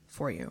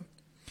for you.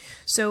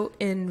 So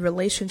in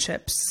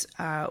relationships,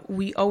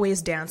 we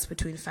always dance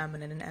between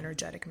feminine and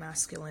energetic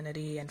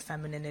masculinity and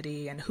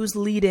femininity, and who's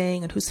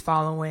leading and who's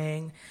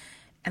following.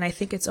 And I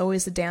think it's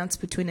always a dance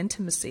between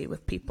intimacy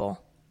with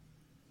people.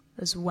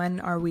 Is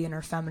when are we in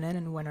our feminine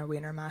and when are we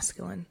in our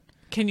masculine?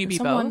 Can you be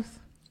both?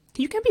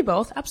 You can be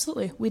both,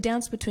 absolutely. We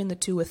dance between the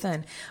two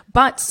within.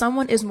 But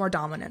someone is more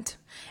dominant,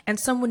 and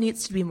someone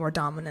needs to be more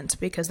dominant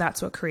because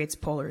that's what creates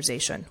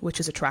polarization, which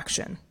is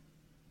attraction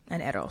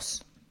and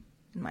eros,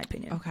 in my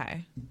opinion.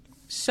 Okay.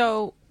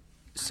 So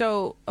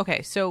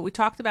we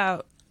talked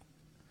about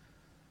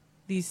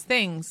these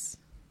things.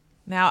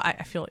 Now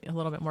I feel a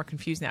little bit more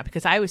confused now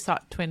because I used to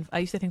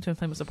think twin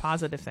flame was a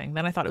positive thing.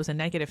 Then I thought it was a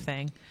negative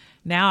thing.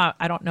 Now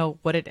I don't know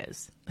what it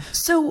is.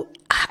 So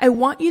I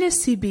want you to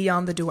see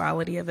beyond the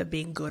duality of it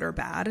being good or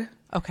bad.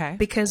 Okay.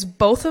 Because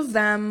both of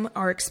them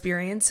are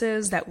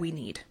experiences that we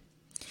need.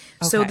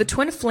 So Okay. the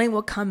twin flame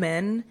will come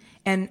in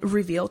and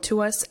reveal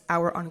to us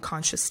our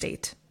unconscious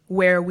state,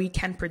 where we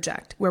can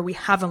project, where we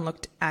haven't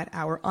looked at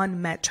our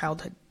unmet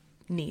childhood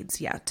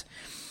needs yet,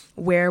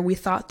 where we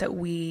thought that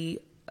we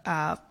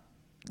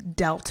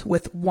dealt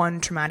with one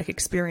traumatic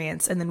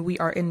experience, and then we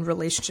are in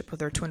relationship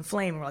with our twin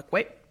flame. We're like,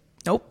 wait,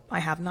 nope, I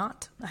have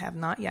not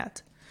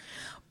yet.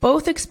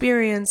 Both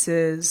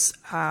experiences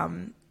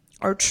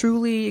are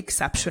truly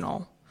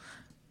exceptional,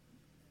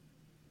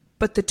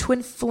 but the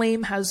twin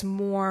flame has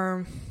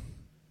more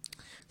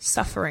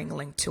suffering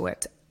linked to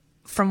it.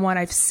 From what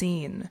I've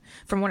seen,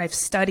 from what I've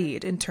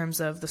studied in terms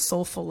of the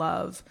soulful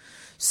love,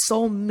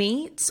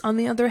 soulmates, on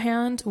the other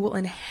hand, will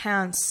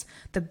enhance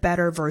the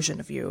better version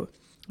of you.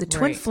 The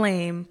twin Right.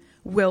 flame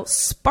will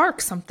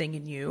spark something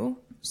in you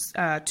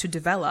to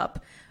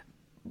develop,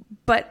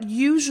 but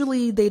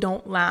usually they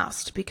don't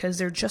last because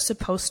they're just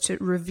supposed to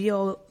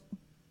reveal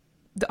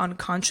the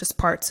unconscious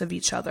parts of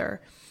each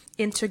other,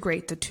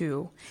 integrate the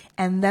two,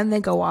 and then they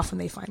go off and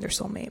they find their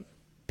soulmate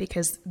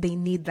because they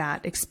need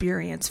that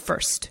experience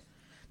first.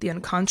 The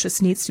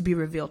unconscious needs to be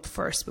revealed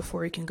first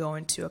before you can go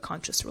into a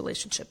conscious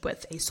relationship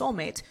with a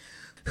soulmate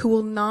who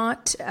will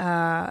not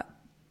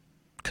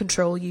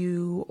control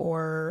you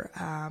or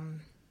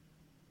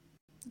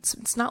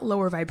it's not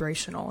lower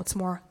vibrational. It's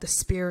more the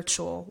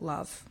spiritual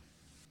love.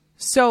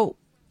 So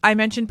I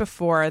mentioned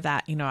before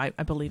that,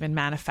 I believe in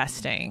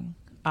manifesting,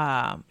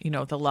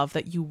 the love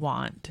that you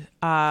want.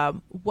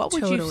 What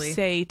would Totally. you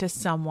say to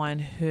someone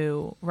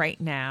who right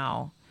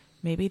now,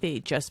 maybe they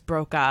just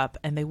broke up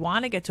and they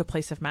want to get to a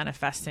place of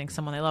manifesting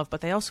someone they love,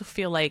 but they also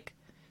feel like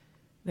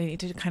they need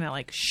to kind of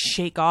like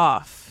shake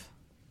off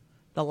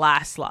the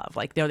last love.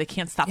 Like, they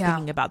can't stop Yeah.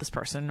 thinking about this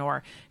person,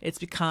 or it's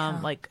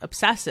become like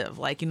obsessive.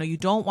 Like, you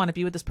don't want to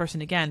be with this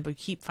person again, but you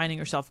keep finding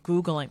yourself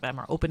Googling them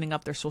or opening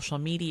up their social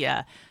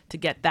media to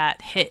get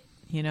that hit,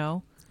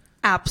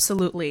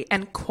 Absolutely.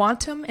 And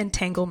quantum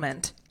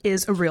entanglement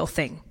is a real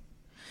thing.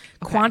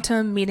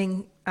 Quantum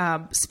meaning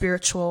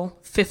spiritual,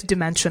 fifth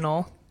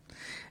dimensional,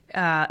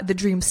 the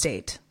dream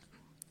state.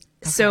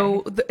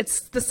 So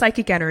it's the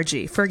psychic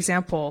energy. For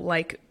example,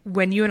 like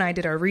when you and I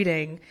did our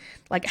reading,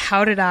 like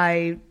how did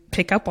I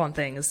pick up on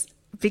things?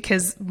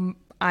 Because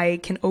I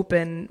can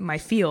open my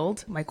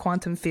field, my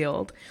quantum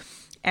field,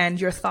 and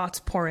your thoughts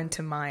pour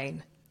into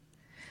mine.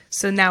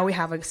 So now we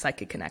have a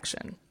psychic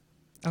connection.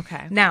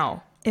 Okay.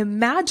 Now,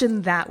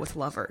 imagine that with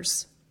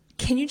lovers.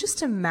 Can you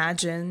just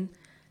imagine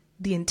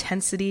the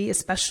intensity,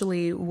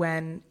 especially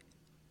when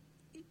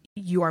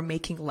you are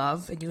making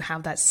love and you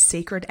have that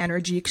sacred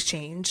energy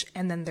exchange,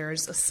 and then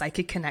there's a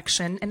psychic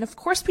connection? And of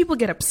course, people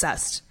get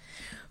obsessed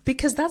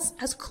because that's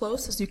as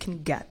close as you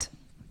can get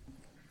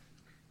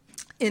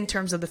in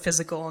terms of the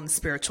physical and the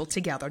spiritual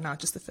together, not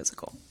just the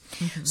physical.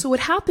 Mm-hmm. So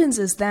what happens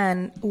is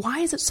then, why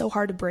is it so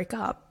hard to break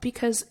up?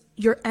 Because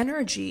your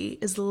energy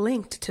is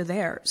linked to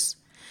theirs.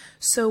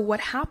 So what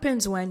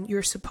happens when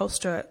you're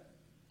supposed to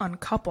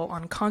uncouple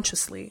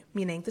unconsciously,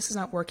 meaning this is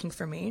not working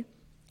for me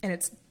and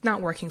it's not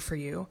working for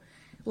you,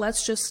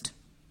 let's just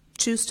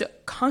choose to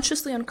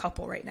consciously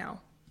uncouple right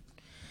now.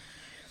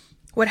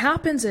 What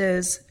happens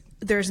is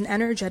there's an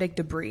energetic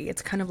debris.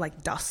 It's kind of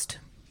like dust.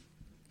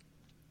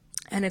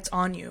 And it's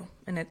on you,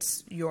 and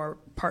it's your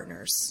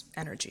partner's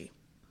energy.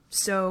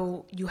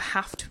 So you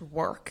have to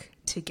work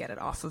to get it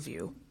off of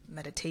you.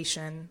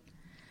 Meditation,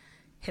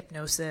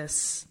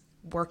 hypnosis,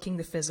 working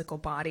the physical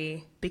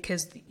body,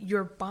 because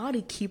your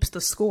body keeps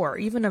the score,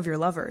 even of your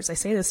lovers. I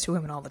say this to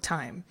women all the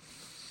time.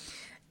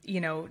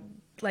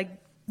 Like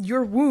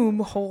your womb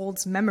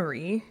holds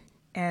memory,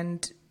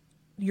 and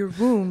your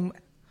womb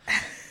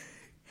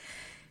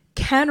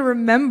can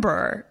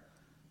remember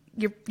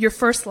your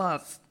first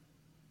love.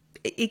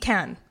 It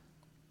can.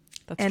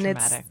 That's and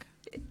traumatic.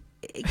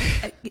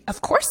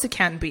 Of course it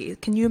can be.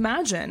 Can you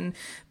imagine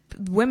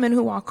women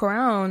who walk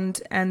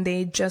around and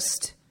they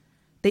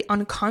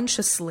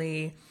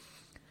unconsciously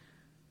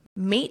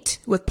mate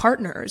with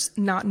partners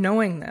not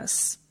knowing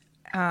this?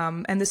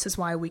 And this is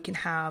why we can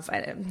have,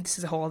 this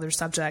is a whole other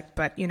subject,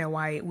 but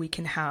why we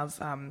can have,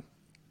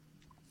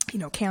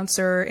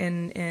 cancer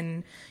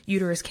in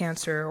uterus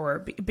cancer,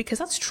 or because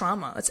that's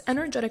trauma. It's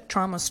energetic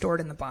trauma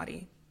stored in the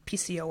body.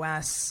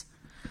 PCOS,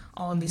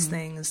 all of these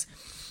things.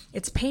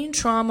 It's pain,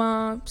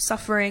 trauma,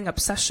 suffering,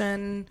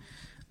 obsession,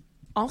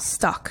 all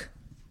stuck.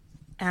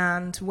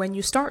 And when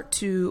you start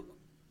to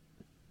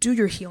do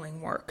your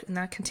healing work, and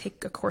that can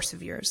take a course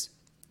of years,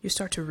 you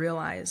start to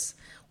realize,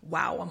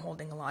 wow, I'm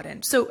holding a lot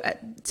in. So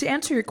to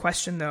answer your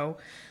question, though,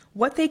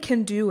 what they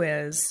can do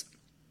is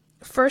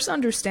first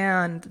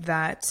understand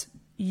that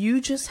you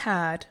just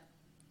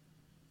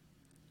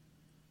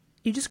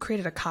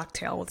created a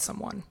cocktail with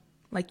someone.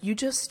 Like you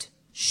just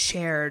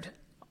shared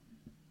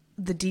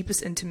the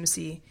deepest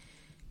intimacy,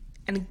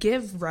 and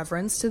give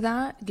reverence to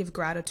that, give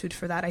gratitude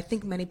for that. I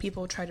think many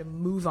people try to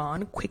move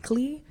on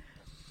quickly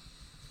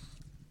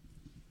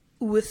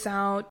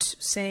without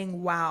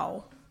saying,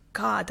 wow,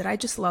 God, did I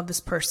just love this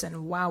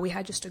person? Wow, we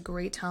had just a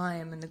great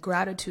time, and the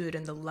gratitude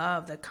and the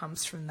love that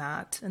comes from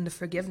that, and the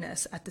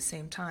forgiveness at the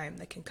same time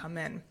that can come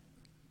in.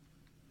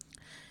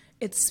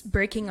 It's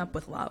breaking up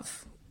with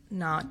love,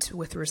 not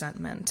with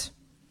resentment.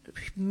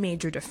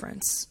 Major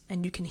difference.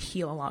 And you can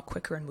heal a lot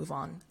quicker and move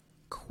on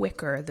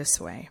quicker this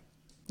way,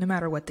 no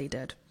matter what they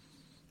did.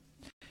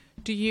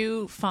 Do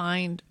you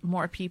find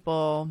more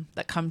people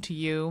that come to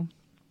you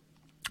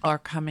are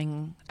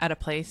coming at a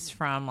place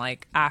from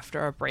like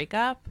after a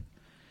breakup,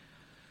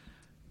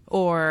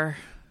 or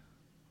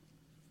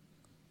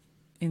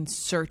in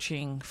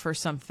searching for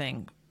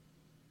something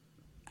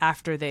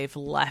after they've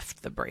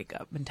left the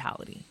breakup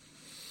mentality?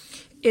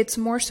 It's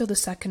more so the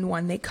second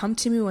one. They come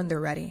to me when they're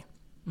ready.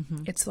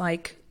 Mm-hmm. It's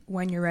like,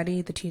 when you're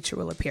ready, the teacher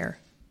will appear.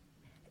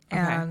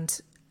 Okay. And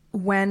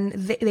when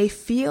they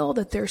feel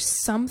that there's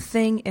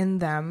something in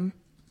them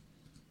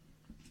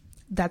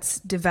that's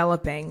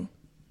developing,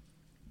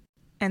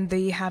 and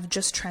they have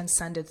just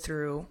transcended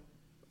through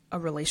a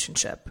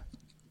relationship.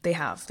 They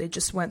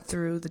just went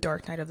through the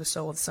dark night of the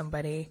soul with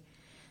somebody.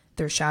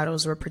 Their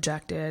shadows were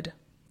projected.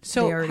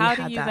 So how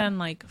do you then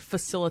like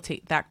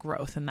facilitate that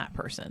growth in that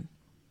person?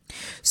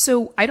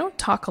 So I don't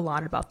talk a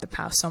lot about the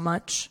past so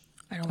much.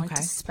 I don't like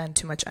Okay. to spend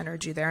too much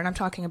energy there. And I'm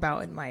talking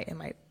about in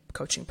my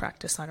coaching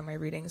practice, not in my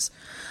readings.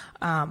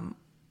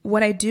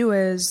 What I do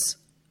is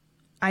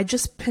I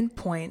just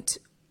pinpoint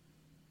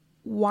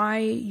why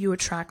you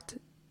attract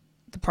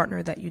the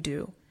partner that you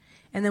do.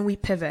 And then we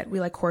pivot. We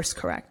like course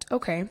correct.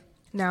 Okay,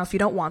 now if you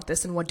don't want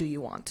this, then what do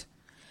you want?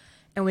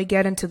 And we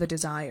get into the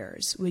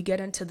desires. We get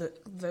into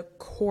the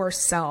core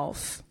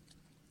self.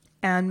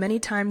 And many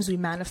times we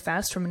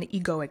manifest from an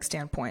egoic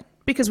standpoint,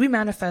 because we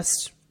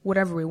manifest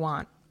whatever we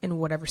want in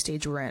whatever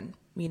stage we're in,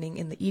 meaning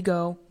in the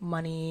ego,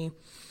 money,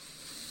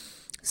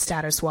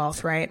 status,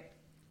 wealth, right?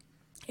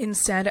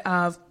 Instead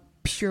of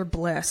pure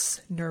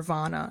bliss,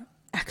 nirvana,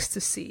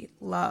 ecstasy,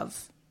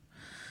 love.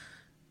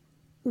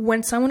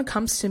 When someone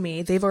comes to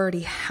me, they've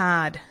already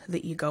had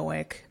the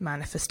egoic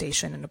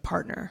manifestation in a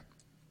partner,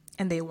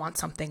 and they want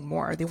something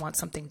more. They want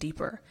something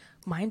deeper.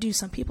 Mind you,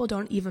 some people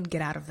don't even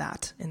get out of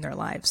that in their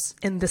lives,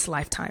 in this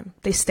lifetime.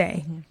 They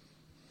stay. Mm-hmm.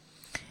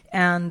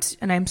 And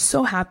I'm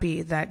so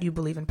happy that you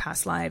believe in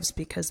past lives,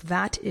 because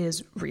that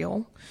is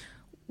real.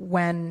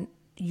 When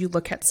you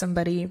look at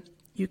somebody,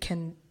 you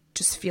can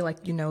just feel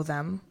like you know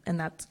them, and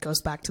that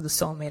goes back to the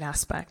soulmate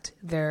aspect.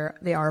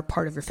 They are a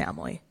part of your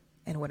family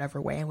in whatever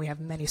way, and we have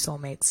many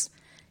soulmates.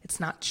 It's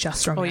not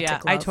just romantic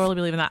love. I totally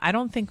believe in that. I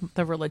don't think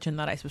the religion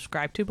that I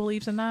subscribe to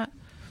believes in that,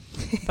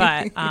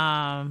 but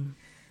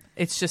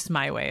it's just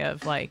my way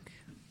of like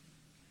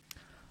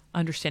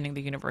understanding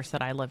the universe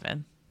that I live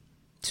in.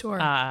 Sure.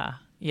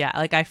 Yeah,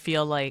 like I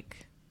feel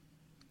like,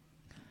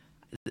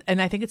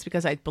 and I think it's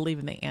because I believe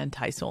in the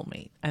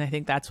anti-soulmate, and I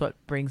think that's what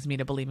brings me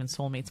to believe in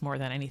soulmates more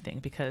than anything,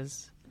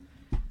 because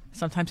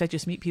sometimes I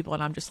just meet people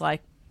and I'm just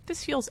like,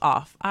 this feels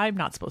off. I'm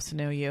not supposed to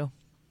know you.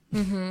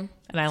 Mm-hmm.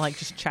 And I like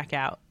just check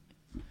out.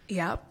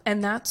 Yeah.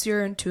 And that's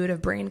your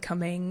intuitive brain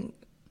coming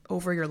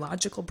over your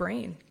logical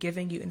brain,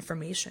 giving you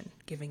information,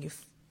 giving you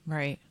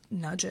right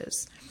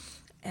nudges.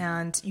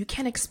 And you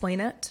can't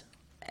explain it.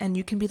 And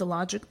you can be the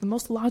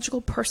most logical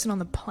person on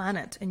the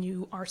planet, and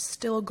you are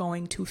still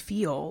going to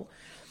feel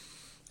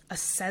a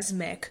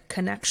seismic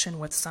connection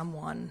with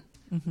someone,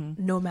 mm-hmm.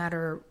 no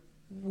matter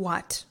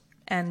what.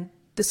 And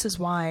this is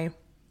why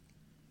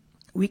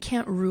we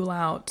can't rule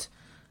out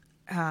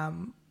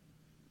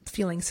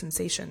feeling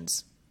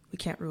sensations. We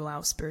can't rule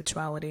out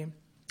spirituality.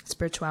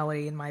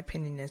 Spirituality, in my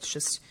opinion, is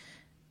just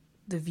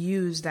the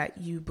views that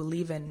you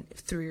believe in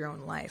through your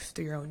own life,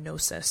 through your own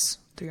gnosis,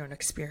 through your own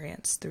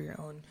experience, through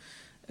your own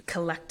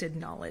collected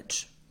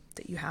knowledge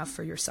that you have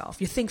for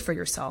yourself. You think for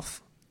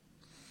yourself.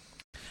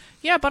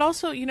 Yeah, but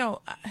also, to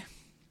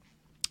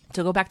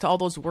go back to all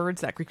those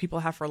words that Greek people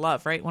have for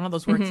love, right? One of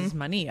those words mm-hmm. is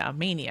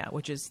mania,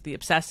 which is the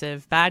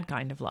obsessive, bad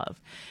kind of love.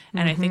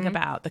 And mm-hmm. I think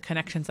about the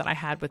connections that I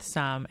had with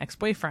some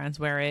ex-boyfriends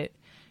where it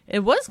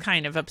was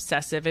kind of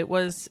obsessive. It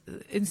was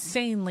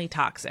insanely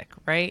toxic,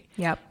 right?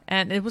 Yep.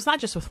 And it was not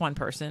just with one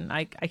person.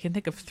 I can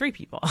think of 3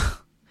 people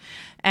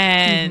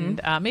and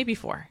mm-hmm. Maybe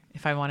 4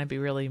 if I want to be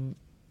really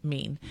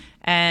mean.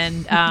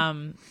 And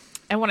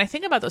and when I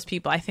think about those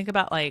people, I think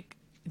about like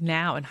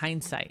now in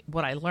hindsight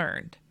what I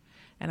learned.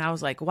 And I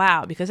was like,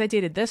 wow, because I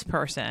dated this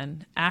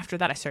person, after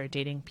that I started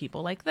dating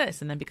people like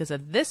this. And then because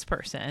of this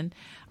person,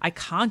 I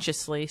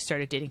consciously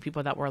started dating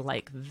people that were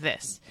like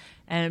this.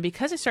 And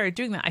because I started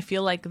doing that, I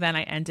feel like then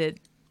I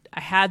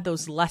had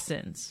those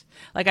lessons.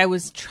 Like I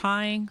was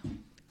trying,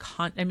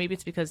 and maybe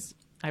it's because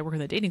I work in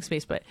the dating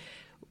space, but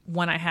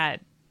when I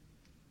had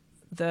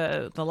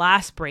the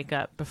last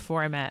breakup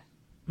before I met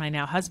my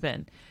now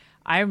husband,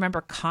 I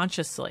remember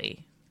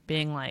consciously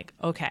being like,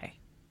 okay,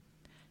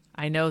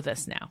 I know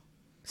this now.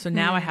 So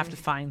now I have to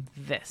find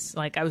this.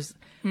 Like I was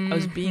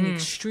being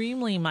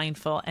extremely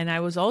mindful. And I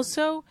was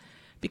also,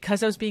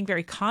 because I was being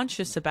very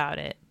conscious about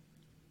it,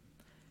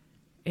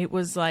 it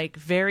was like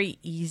very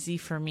easy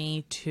for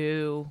me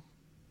to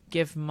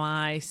give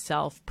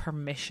myself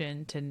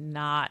permission to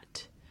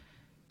not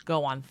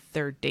go on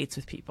third dates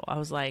with people. I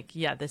was like,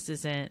 yeah, this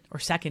isn't, or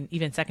second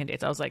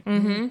dates. I was like,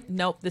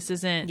 nope, this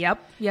isn't. Yep.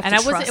 And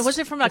it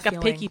wasn't from like a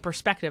picky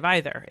perspective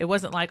either. It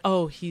wasn't like,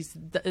 oh, he's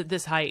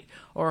this height,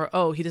 or,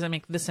 oh, he doesn't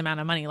make this amount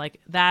of money.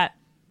 Like that,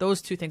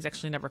 those two things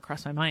actually never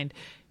crossed my mind.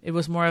 It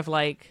was more of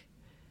like,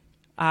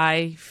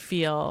 I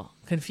feel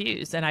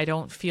confused and I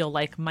don't feel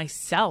like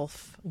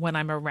myself when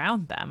I'm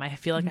around them. I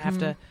feel like I have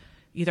to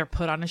either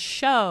put on a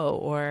show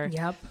or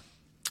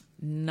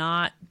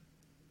not,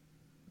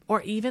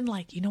 or even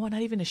like, you know what,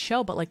 not even a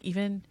show, but like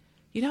even,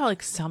 you know, how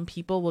like some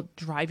people will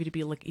drive you to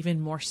be like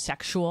even more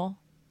sexual.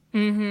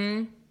 Like,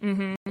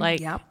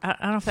 I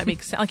don't know if that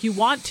makes sense. Like you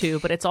want to,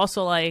 but it's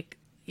also like,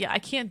 yeah, I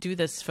can't do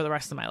this for the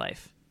rest of my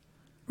life.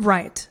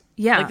 Right.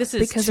 Yeah. Like this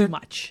is too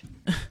much.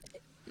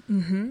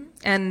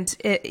 And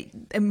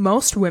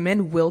most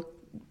women will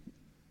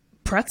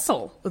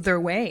pretzel their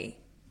way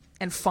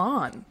and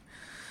fawn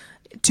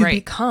to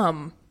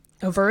become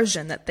a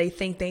version that they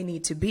think they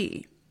need to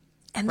be.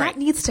 And that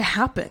needs to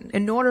happen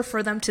in order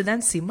for them to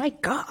then see, my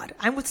God,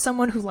 I'm with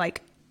someone who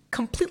like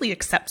completely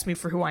accepts me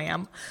for who I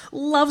am,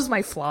 loves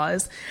my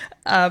flaws.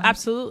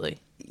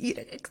 Absolutely.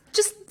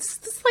 Just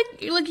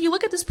like you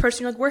look at this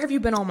person, you're like, where have you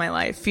been all my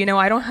life? You know,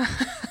 I don't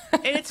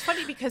And it's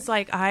funny because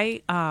like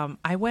I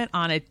went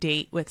on a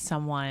date with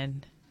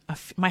someone.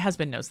 My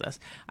husband knows this.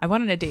 I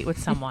went on a date with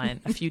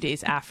someone a few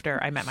days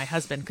after I met my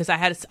husband because I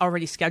had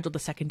already scheduled the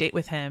second date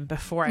with him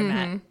before I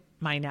met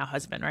my now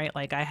husband. Right,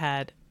 like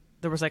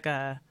there was like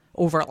a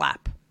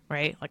overlap.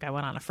 Right, like I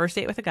went on a first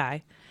date with a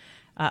guy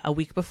a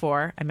week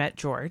before I met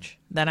George.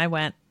 Then I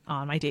went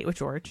on my date with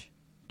George.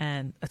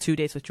 And 2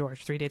 dates with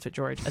George, 3 dates with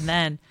George. And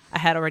then I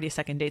had already a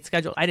second date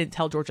scheduled. I didn't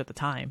tell George at the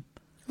time.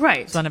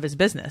 Right. It's none of his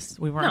business.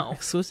 We weren't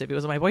exclusive. He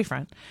was my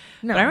boyfriend.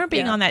 No, but I remember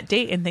being on that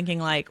date and thinking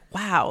like,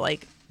 wow,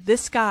 like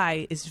this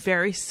guy is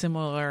very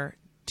similar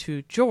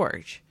to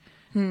George.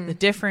 The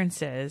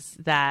difference is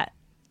that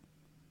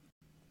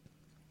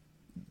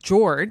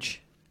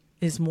George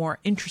is more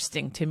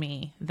interesting to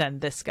me than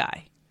this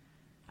guy.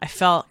 I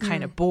felt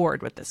kind of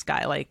bored with this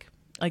guy. Like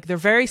they're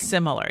very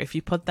similar. If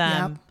you put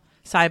them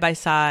side by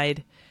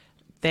side,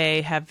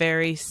 they have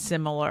very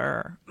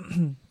similar,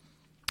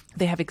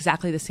 they have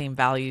exactly the same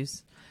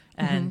values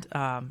and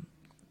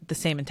the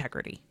same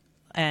integrity.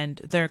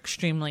 And they're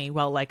extremely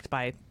well liked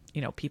by,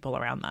 you know, people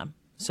around them.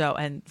 So,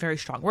 and very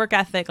strong work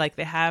ethic. Like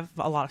they have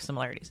a lot of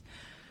similarities.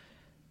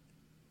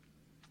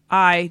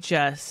 I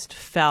just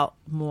felt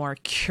more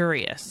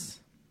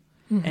curious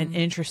and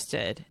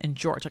interested in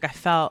George. Like I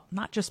felt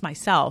not just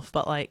myself,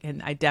 but like,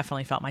 and I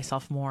definitely felt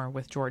myself more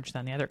with George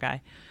than the other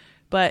guy.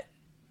 But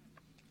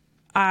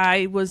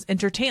I was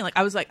entertained. Like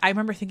I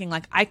remember thinking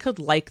like I could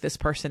like this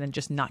person and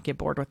just not get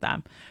bored with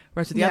them.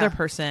 Whereas with the other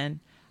person,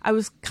 I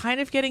was kind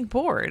of getting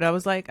bored. I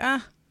was like,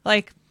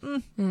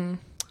 you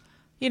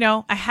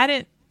know, I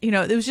hadn't, you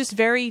know, it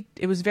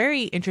was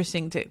very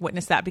interesting to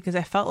witness that because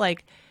I felt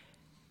like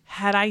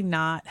had I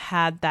not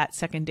had that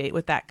second date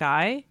with that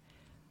guy,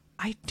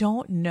 I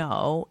don't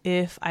know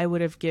if I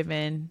would have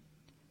given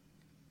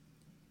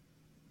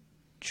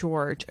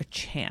George a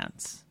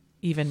chance.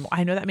 Even more.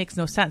 I know that makes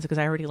no sense because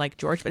I already like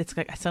George, but it's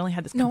like I suddenly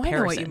had this comparison. No, I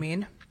know what you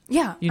mean.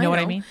 Yeah. You know what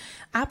I mean?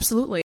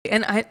 Absolutely.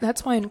 And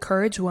that's why I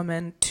encourage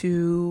women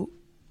to,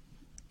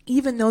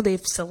 even though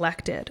they've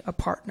selected a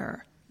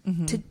partner,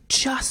 to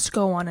just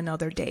go on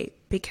another date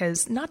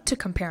because not to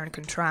compare and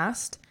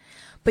contrast,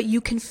 but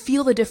you can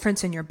feel the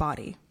difference in your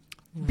body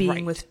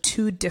being with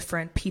two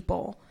different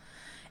people.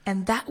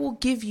 And that will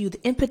give you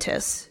the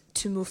impetus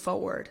to move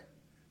forward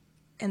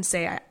and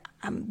say,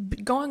 I'm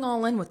going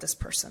all in with this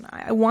person.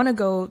 I want to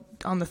go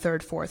on the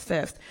third, fourth,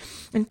 fifth.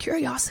 And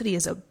curiosity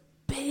is a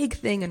big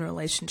thing in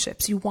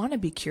relationships. You want to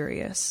be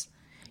curious.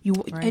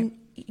 And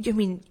I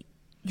mean,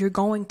 you're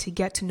going to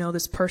get to know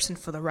this person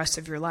for the rest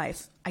of your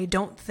life. I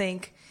don't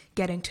think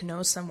getting to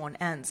know someone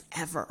ends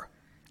ever.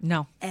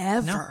 No.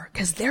 Ever.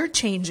 Because they're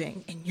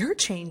changing and you're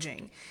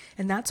changing.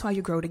 And that's why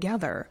you grow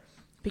together,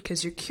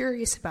 because you're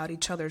curious about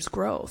each other's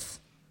growth.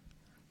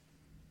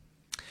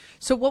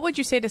 So what would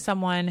you say to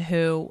someone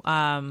who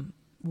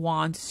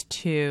wants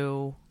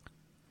to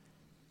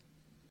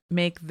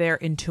make their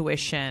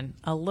intuition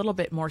a little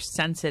bit more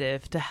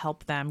sensitive to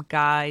help them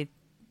guide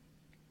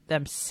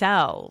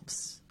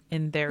themselves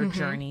in their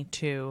journey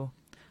to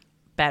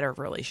better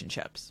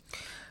relationships?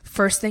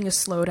 First thing is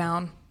slow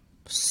down.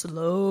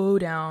 Slow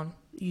down.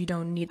 You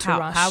don't need to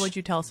rush. How would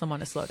you tell someone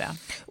to slow down?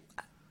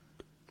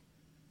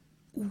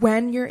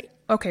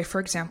 For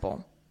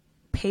example,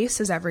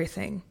 pace is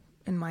everything.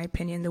 In my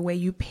opinion, the way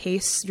you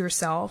pace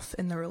yourself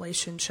in the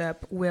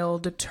relationship will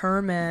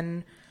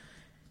determine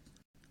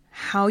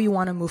how you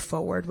want to move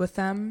forward with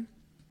them.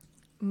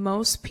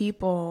 Most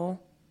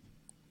people,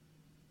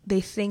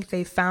 they think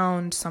they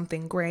found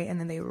something great and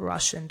then they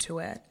rush into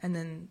it and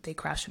then they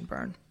crash and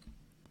burn.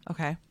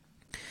 Okay.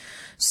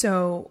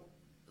 So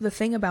the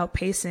thing about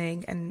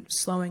pacing and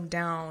slowing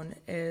down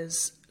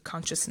is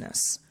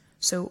consciousness.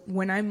 So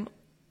when I'm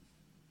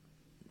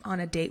on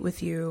a date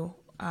with you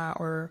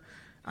or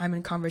I'm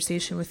in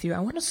conversation with you, I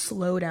want to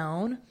slow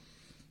down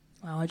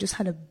Wow, I just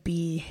had a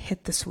bee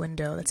hit this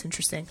window. That's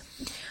interesting.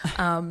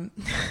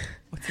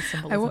 What's the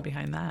symbolism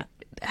behind that?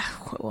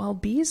 Well,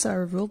 bees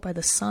are ruled by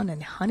the sun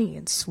and honey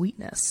and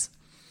sweetness.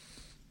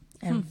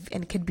 And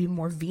it could be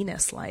more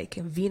Venus-like.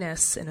 And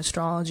Venus in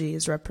astrology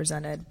is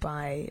represented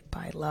by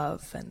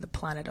love and the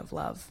planet of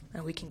love.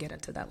 And we can get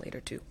into that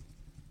later too.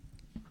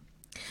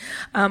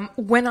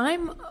 When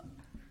I'm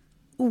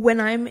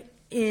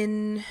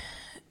in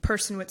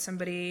person with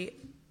somebody,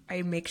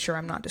 I make sure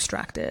I'm not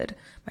distracted.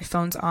 My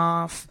phone's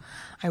off.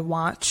 I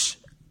watch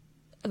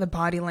the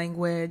body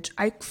language.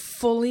 I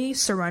fully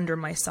surrender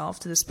myself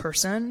to this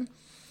person,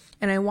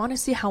 and I want to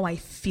see how I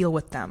feel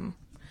with them.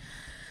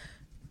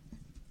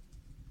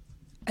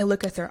 I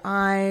look at their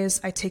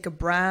eyes. I take a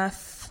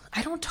breath.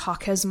 I don't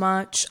talk as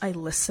much. I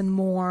listen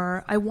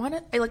more. I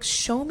like,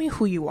 show me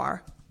who you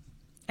are.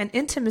 And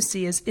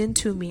intimacy is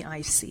into me,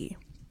 I see.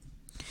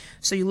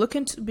 So you look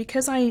into,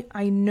 because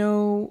I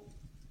know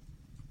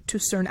to a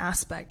certain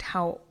aspect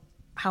how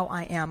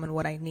I am and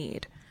what I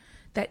need.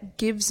 That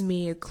gives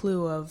me a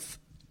clue of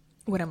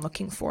what I'm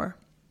looking for.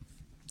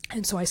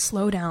 And so I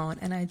slow down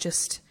and I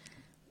just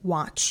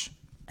watch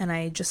and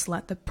I just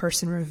let the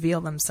person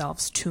reveal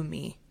themselves to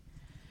me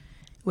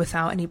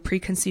without any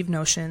preconceived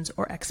notions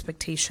or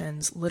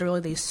expectations. Literally,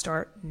 they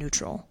start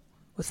neutral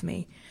with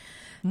me.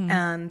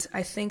 And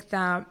I think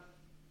that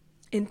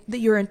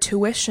your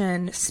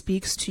intuition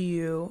speaks to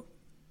you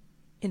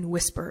in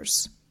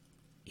whispers.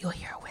 You'll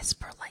hear a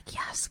whisper like,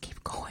 yes,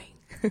 keep going.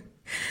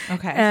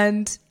 Okay.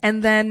 And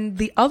then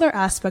the other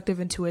aspect of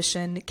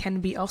intuition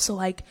can be also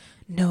like,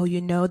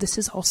 no, this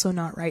is also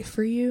not right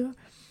for you.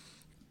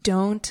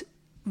 Don't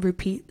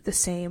repeat the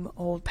same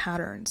old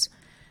patterns.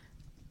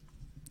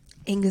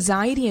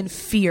 Anxiety and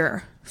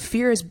fear.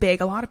 Fear is big.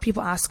 A lot of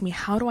people ask me,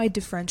 how do I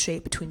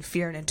differentiate between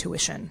fear and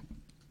intuition?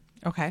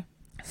 Okay.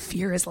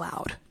 Fear is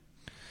loud.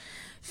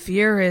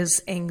 Fear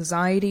is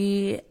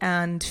anxiety,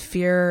 and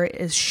fear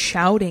is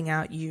shouting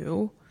at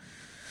you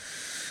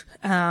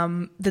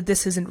that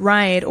this isn't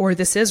right or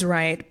this is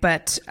right,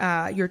 but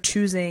you're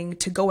choosing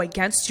to go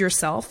against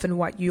yourself and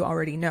what you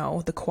already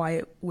know. The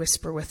quiet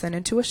whisper within.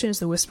 Intuition is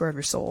the whisper of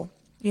your soul.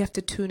 You have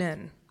to tune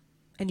in,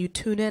 and you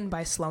tune in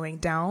by slowing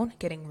down,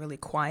 getting really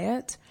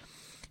quiet.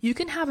 You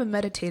can have a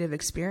meditative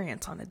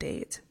experience on a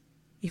date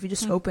if you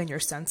just open your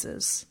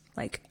senses.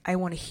 Like, I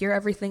want to hear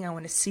everything. I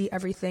want to see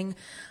everything.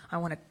 I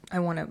want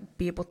to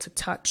be able to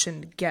touch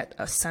and get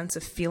a sense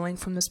of feeling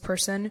from this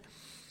person.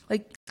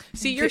 Like,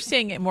 see, you're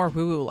saying it more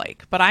woo-woo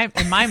like, but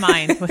in my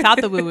mind,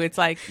 without the woo-woo, it's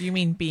like, you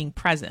mean being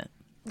present.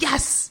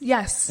 Yes,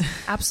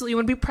 absolutely. You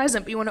want to be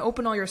present, but you want to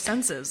open all your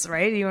senses,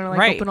 right? You want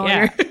to open all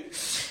your,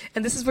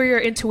 and this is where your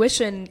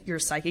intuition, your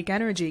psychic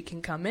energy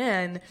can come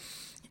in,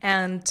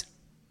 and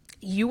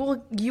you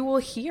will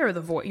hear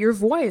your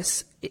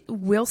voice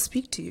will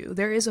speak to you.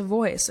 There is a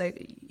voice.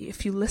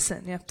 If you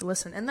listen, you have to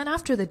listen. And then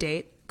after the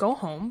date, go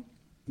home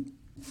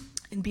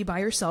and be by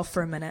yourself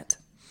for a minute.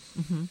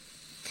 Mm-hmm.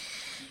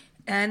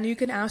 And you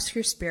can ask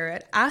your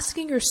spirit.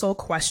 Asking your soul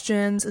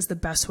questions is the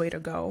best way to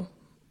go.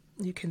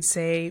 You can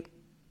say,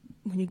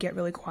 when you get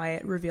really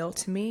quiet, reveal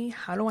to me,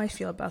 how do I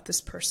feel about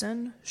this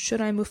person?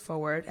 Should I move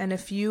forward? And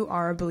if you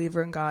are a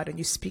believer in God and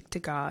you speak to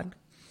God,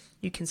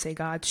 you can say,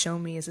 God, show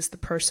me, is this the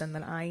person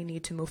that I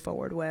need to move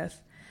forward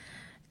with?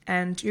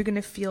 And you're going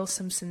to feel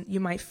you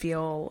might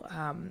feel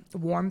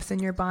warmth in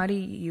your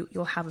body.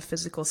 You'll have a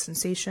physical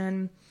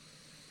sensation.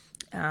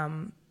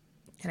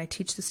 And I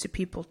teach this to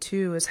people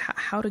too, is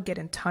how to get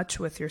in touch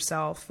with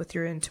yourself, with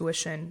your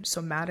intuition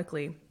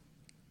somatically.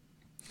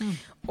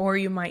 Or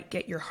you might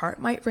get, your heart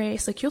might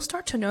race. Like, you'll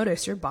start to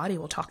notice your body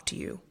will talk to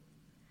you.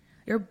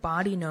 Your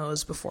body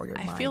knows before your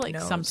mind knows. I feel like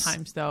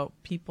sometimes, though,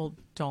 people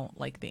don't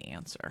like the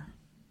answer.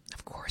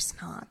 Of course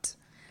not.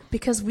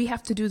 Because we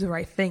have to do the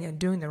right thing, and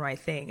doing the right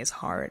thing is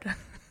hard.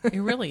 It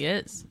really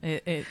is.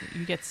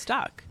 You get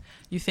stuck.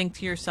 You think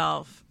to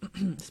yourself,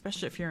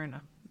 especially if you're in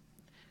a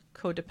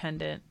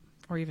codependent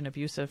or even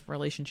abusive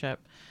relationship,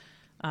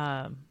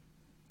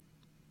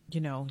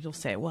 you'll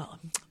say, well,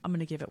 I'm going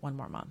to give it one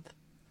more month.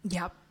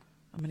 Yep.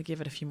 I'm going to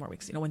give it a few more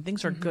weeks. When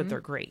things are good,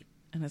 they're great.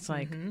 And it's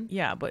like,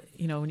 yeah, but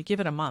when you give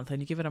it a month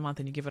and you give it a month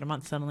and you give it a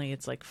month, suddenly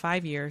it's like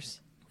 5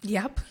 years.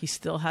 Yep. He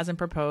still hasn't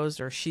proposed,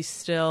 or she's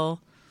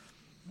still,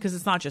 because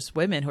it's not just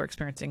women who are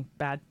experiencing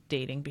bad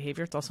dating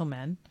behavior. It's also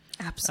men.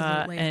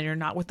 Absolutely. And you're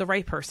not with the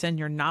right person.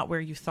 You're not where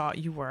you thought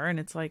you were.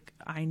 And it's like,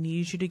 I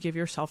need you to give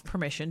yourself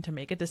permission to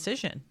make a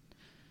decision.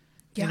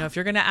 Yeah. If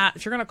you're going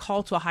to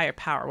call to a higher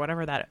power,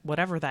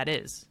 whatever that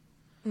is,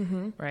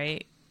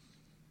 right?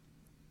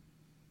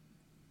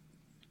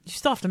 You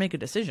still have to make a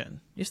decision.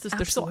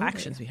 There's still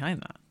actions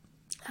behind that.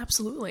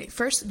 Absolutely.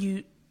 First,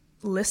 you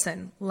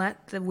listen,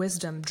 let the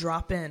wisdom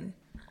drop in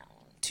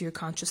to your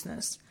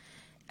consciousness.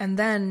 And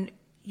then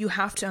you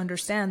have to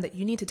understand that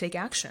you need to take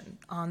action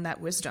on that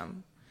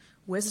wisdom.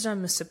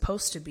 Wisdom is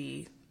supposed to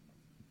be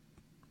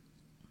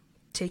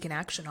taken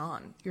action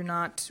on. We're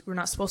not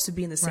supposed to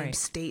be in the same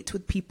state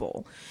with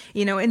people,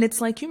 and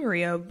it's like you,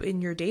 Maria,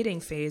 in your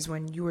dating phase,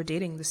 when you were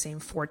dating the same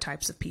 4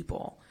 types of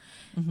people.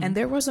 And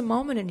there was a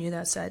moment in you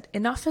that said,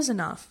 enough is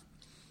enough.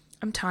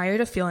 I'm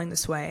tired of feeling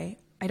this way.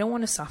 I don't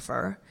want to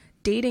suffer.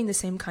 Dating the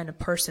same kind of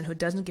person who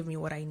doesn't give me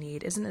what I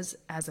need, isn't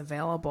as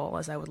available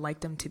as I would like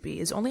them to be,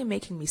 is only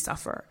making me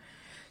suffer.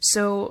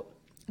 So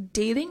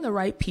dating the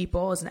right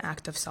people is an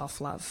act of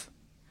self-love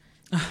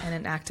and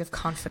an act of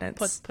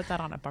confidence. Put that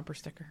on a bumper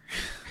sticker.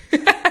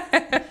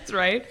 That's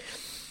right.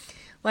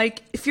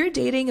 Like, if you're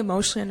dating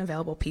emotionally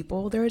unavailable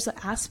people, there is an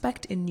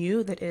aspect in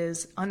you that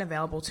is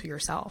unavailable to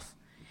yourself.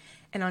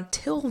 And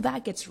until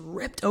that gets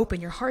ripped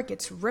open, your heart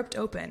gets ripped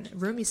open.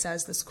 Rumi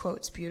says this quote,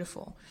 it's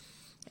beautiful.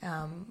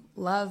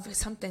 Love is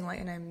something like,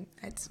 and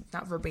it's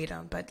not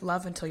verbatim, but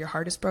love until your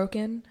heart is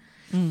broken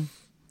and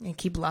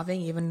keep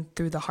loving even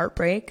through the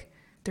heartbreak.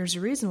 There's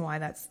a reason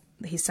why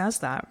he says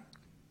that,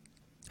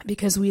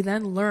 because we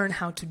then learn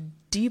how to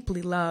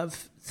deeply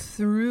love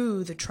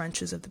through the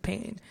trenches of the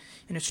pain.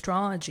 In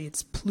astrology,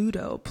 it's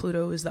Pluto.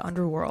 Pluto is the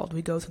underworld.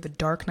 We go through the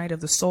dark night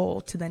of the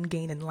soul to then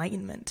gain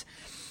enlightenment,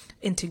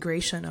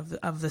 integration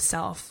of the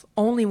self,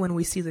 only when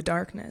we see the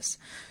darkness.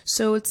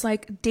 So it's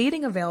like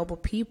dating available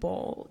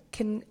people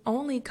can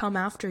only come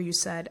after you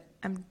said,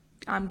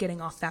 I'm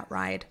getting off that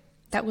ride.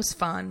 That was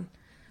fun,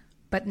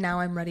 but now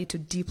I'm ready to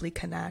deeply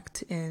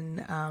connect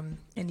in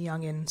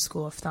Jungian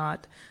school of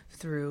thought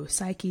through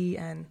psyche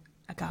and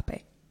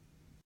agape.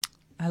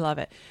 I love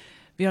it.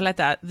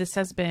 Violetta, this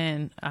has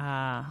been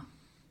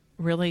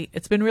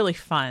it's been really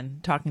fun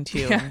talking to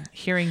you and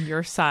hearing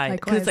your side.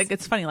 Because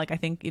it's funny, I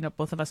think,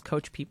 both of us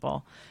coach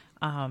people.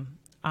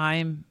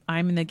 I'm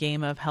in the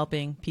game of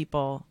helping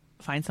people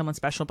find someone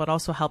special, but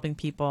also helping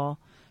people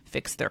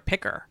fix their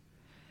picker.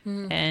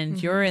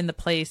 And you're in the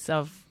place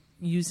of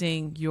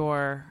using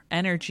your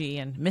energy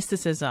and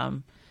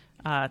mysticism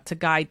to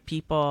guide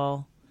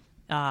people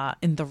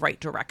in the right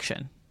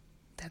direction.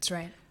 That's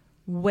right.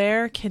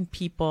 Where can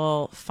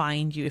people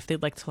find you if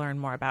they'd like to learn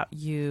more about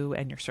you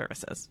and your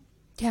services?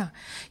 Yeah,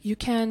 you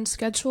can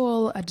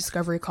schedule a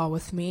discovery call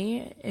with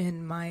me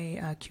in my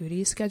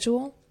Acuity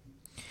schedule.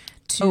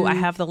 I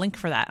have the link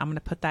for that. I'm going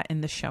to put that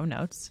in the show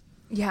notes.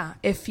 Yeah,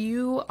 if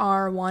you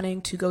are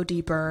wanting to go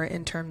deeper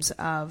in terms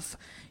of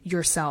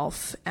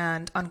yourself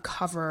and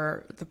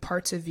uncover the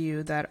parts of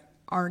you that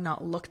are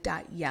not looked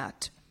at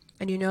yet,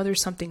 and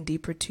there's something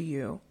deeper to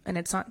you, and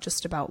it's not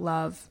just about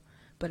love,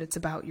 but it's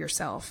about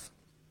yourself,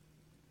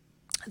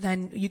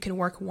 then you can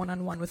work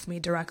one-on-one with me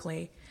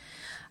directly.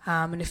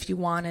 And if you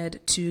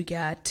wanted to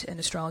get an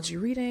astrology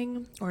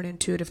reading or an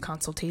intuitive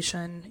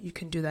consultation, you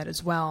can do that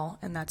as well.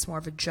 And that's more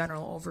of a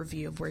general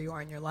overview of where you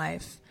are in your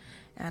life.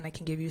 And I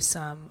can give you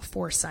some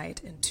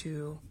foresight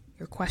into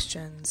your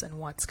questions and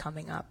what's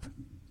coming up.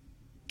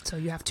 So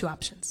you have two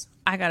options.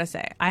 I got to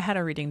say, I had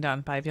a reading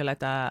done by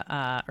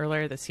Violetta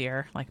earlier this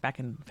year, back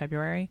in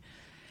February.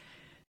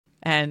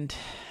 And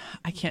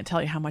I can't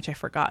tell you how much I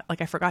forgot.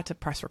 I forgot to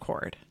press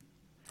record.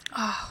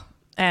 Oh.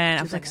 And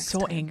I was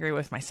so angry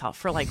with myself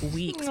for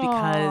weeks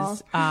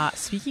because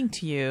speaking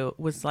to you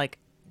was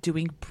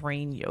doing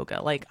brain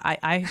yoga.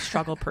 I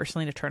struggle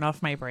personally to turn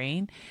off my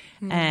brain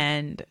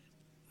and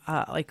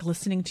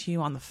listening to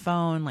you on the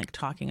phone,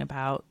 talking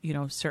about,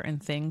 certain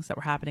things that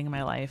were happening in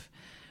my life.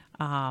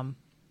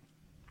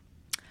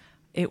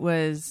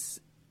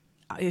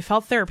 It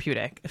felt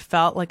therapeutic. It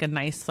felt like a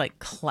nice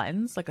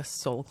cleanse, like a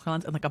soul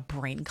cleanse and a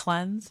brain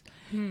cleanse.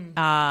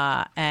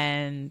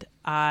 And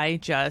I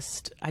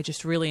just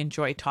really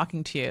enjoyed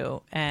talking to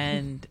you.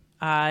 And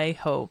I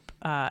hope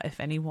if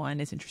anyone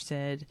is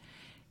interested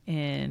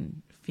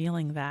in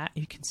feeling that,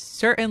 you can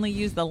certainly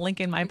use the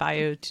link in my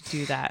bio to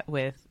do that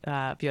with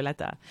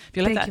Violetta.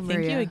 Violetta,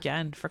 thank you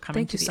again for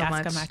coming to the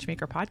Ask a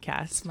Matchmaker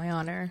podcast. It's my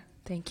honor.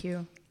 Thank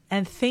you.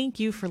 And thank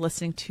you for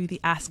listening to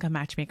the Ask a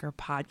Matchmaker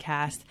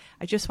podcast.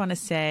 I just want to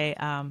say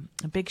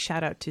a big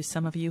shout out to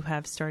some of you who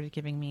have started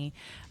giving me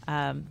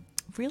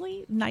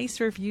really nice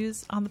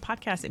reviews on the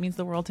podcast. It means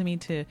the world to me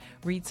to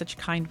read such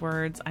kind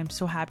words. I'm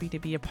so happy to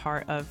be a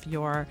part of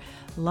your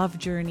love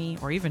journey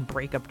or even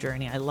breakup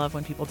journey. I love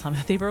when people tell me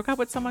that they broke up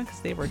with someone because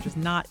they were just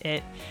not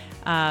it.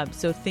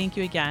 So thank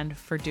you again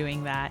for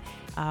doing that.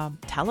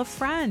 Tell a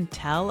friend,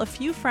 tell a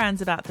few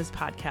friends about this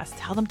podcast.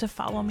 Tell them to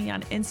follow me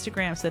on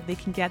Instagram so that they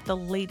can get the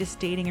latest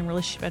dating and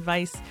relationship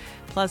advice,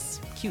 plus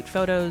cute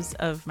photos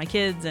of my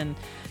kids and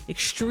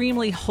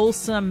extremely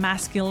wholesome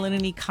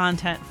masculinity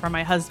content from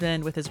my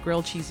husband with his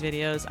grilled cheese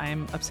videos.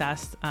 I'm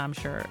obsessed. I'm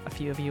sure a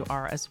few of you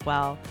are as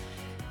well.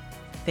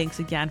 Thanks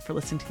again for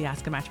listening to the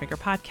Ask a Matchmaker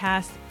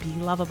podcast. Be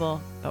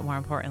lovable, but more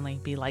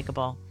importantly, be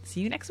likable. See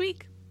you next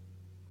week.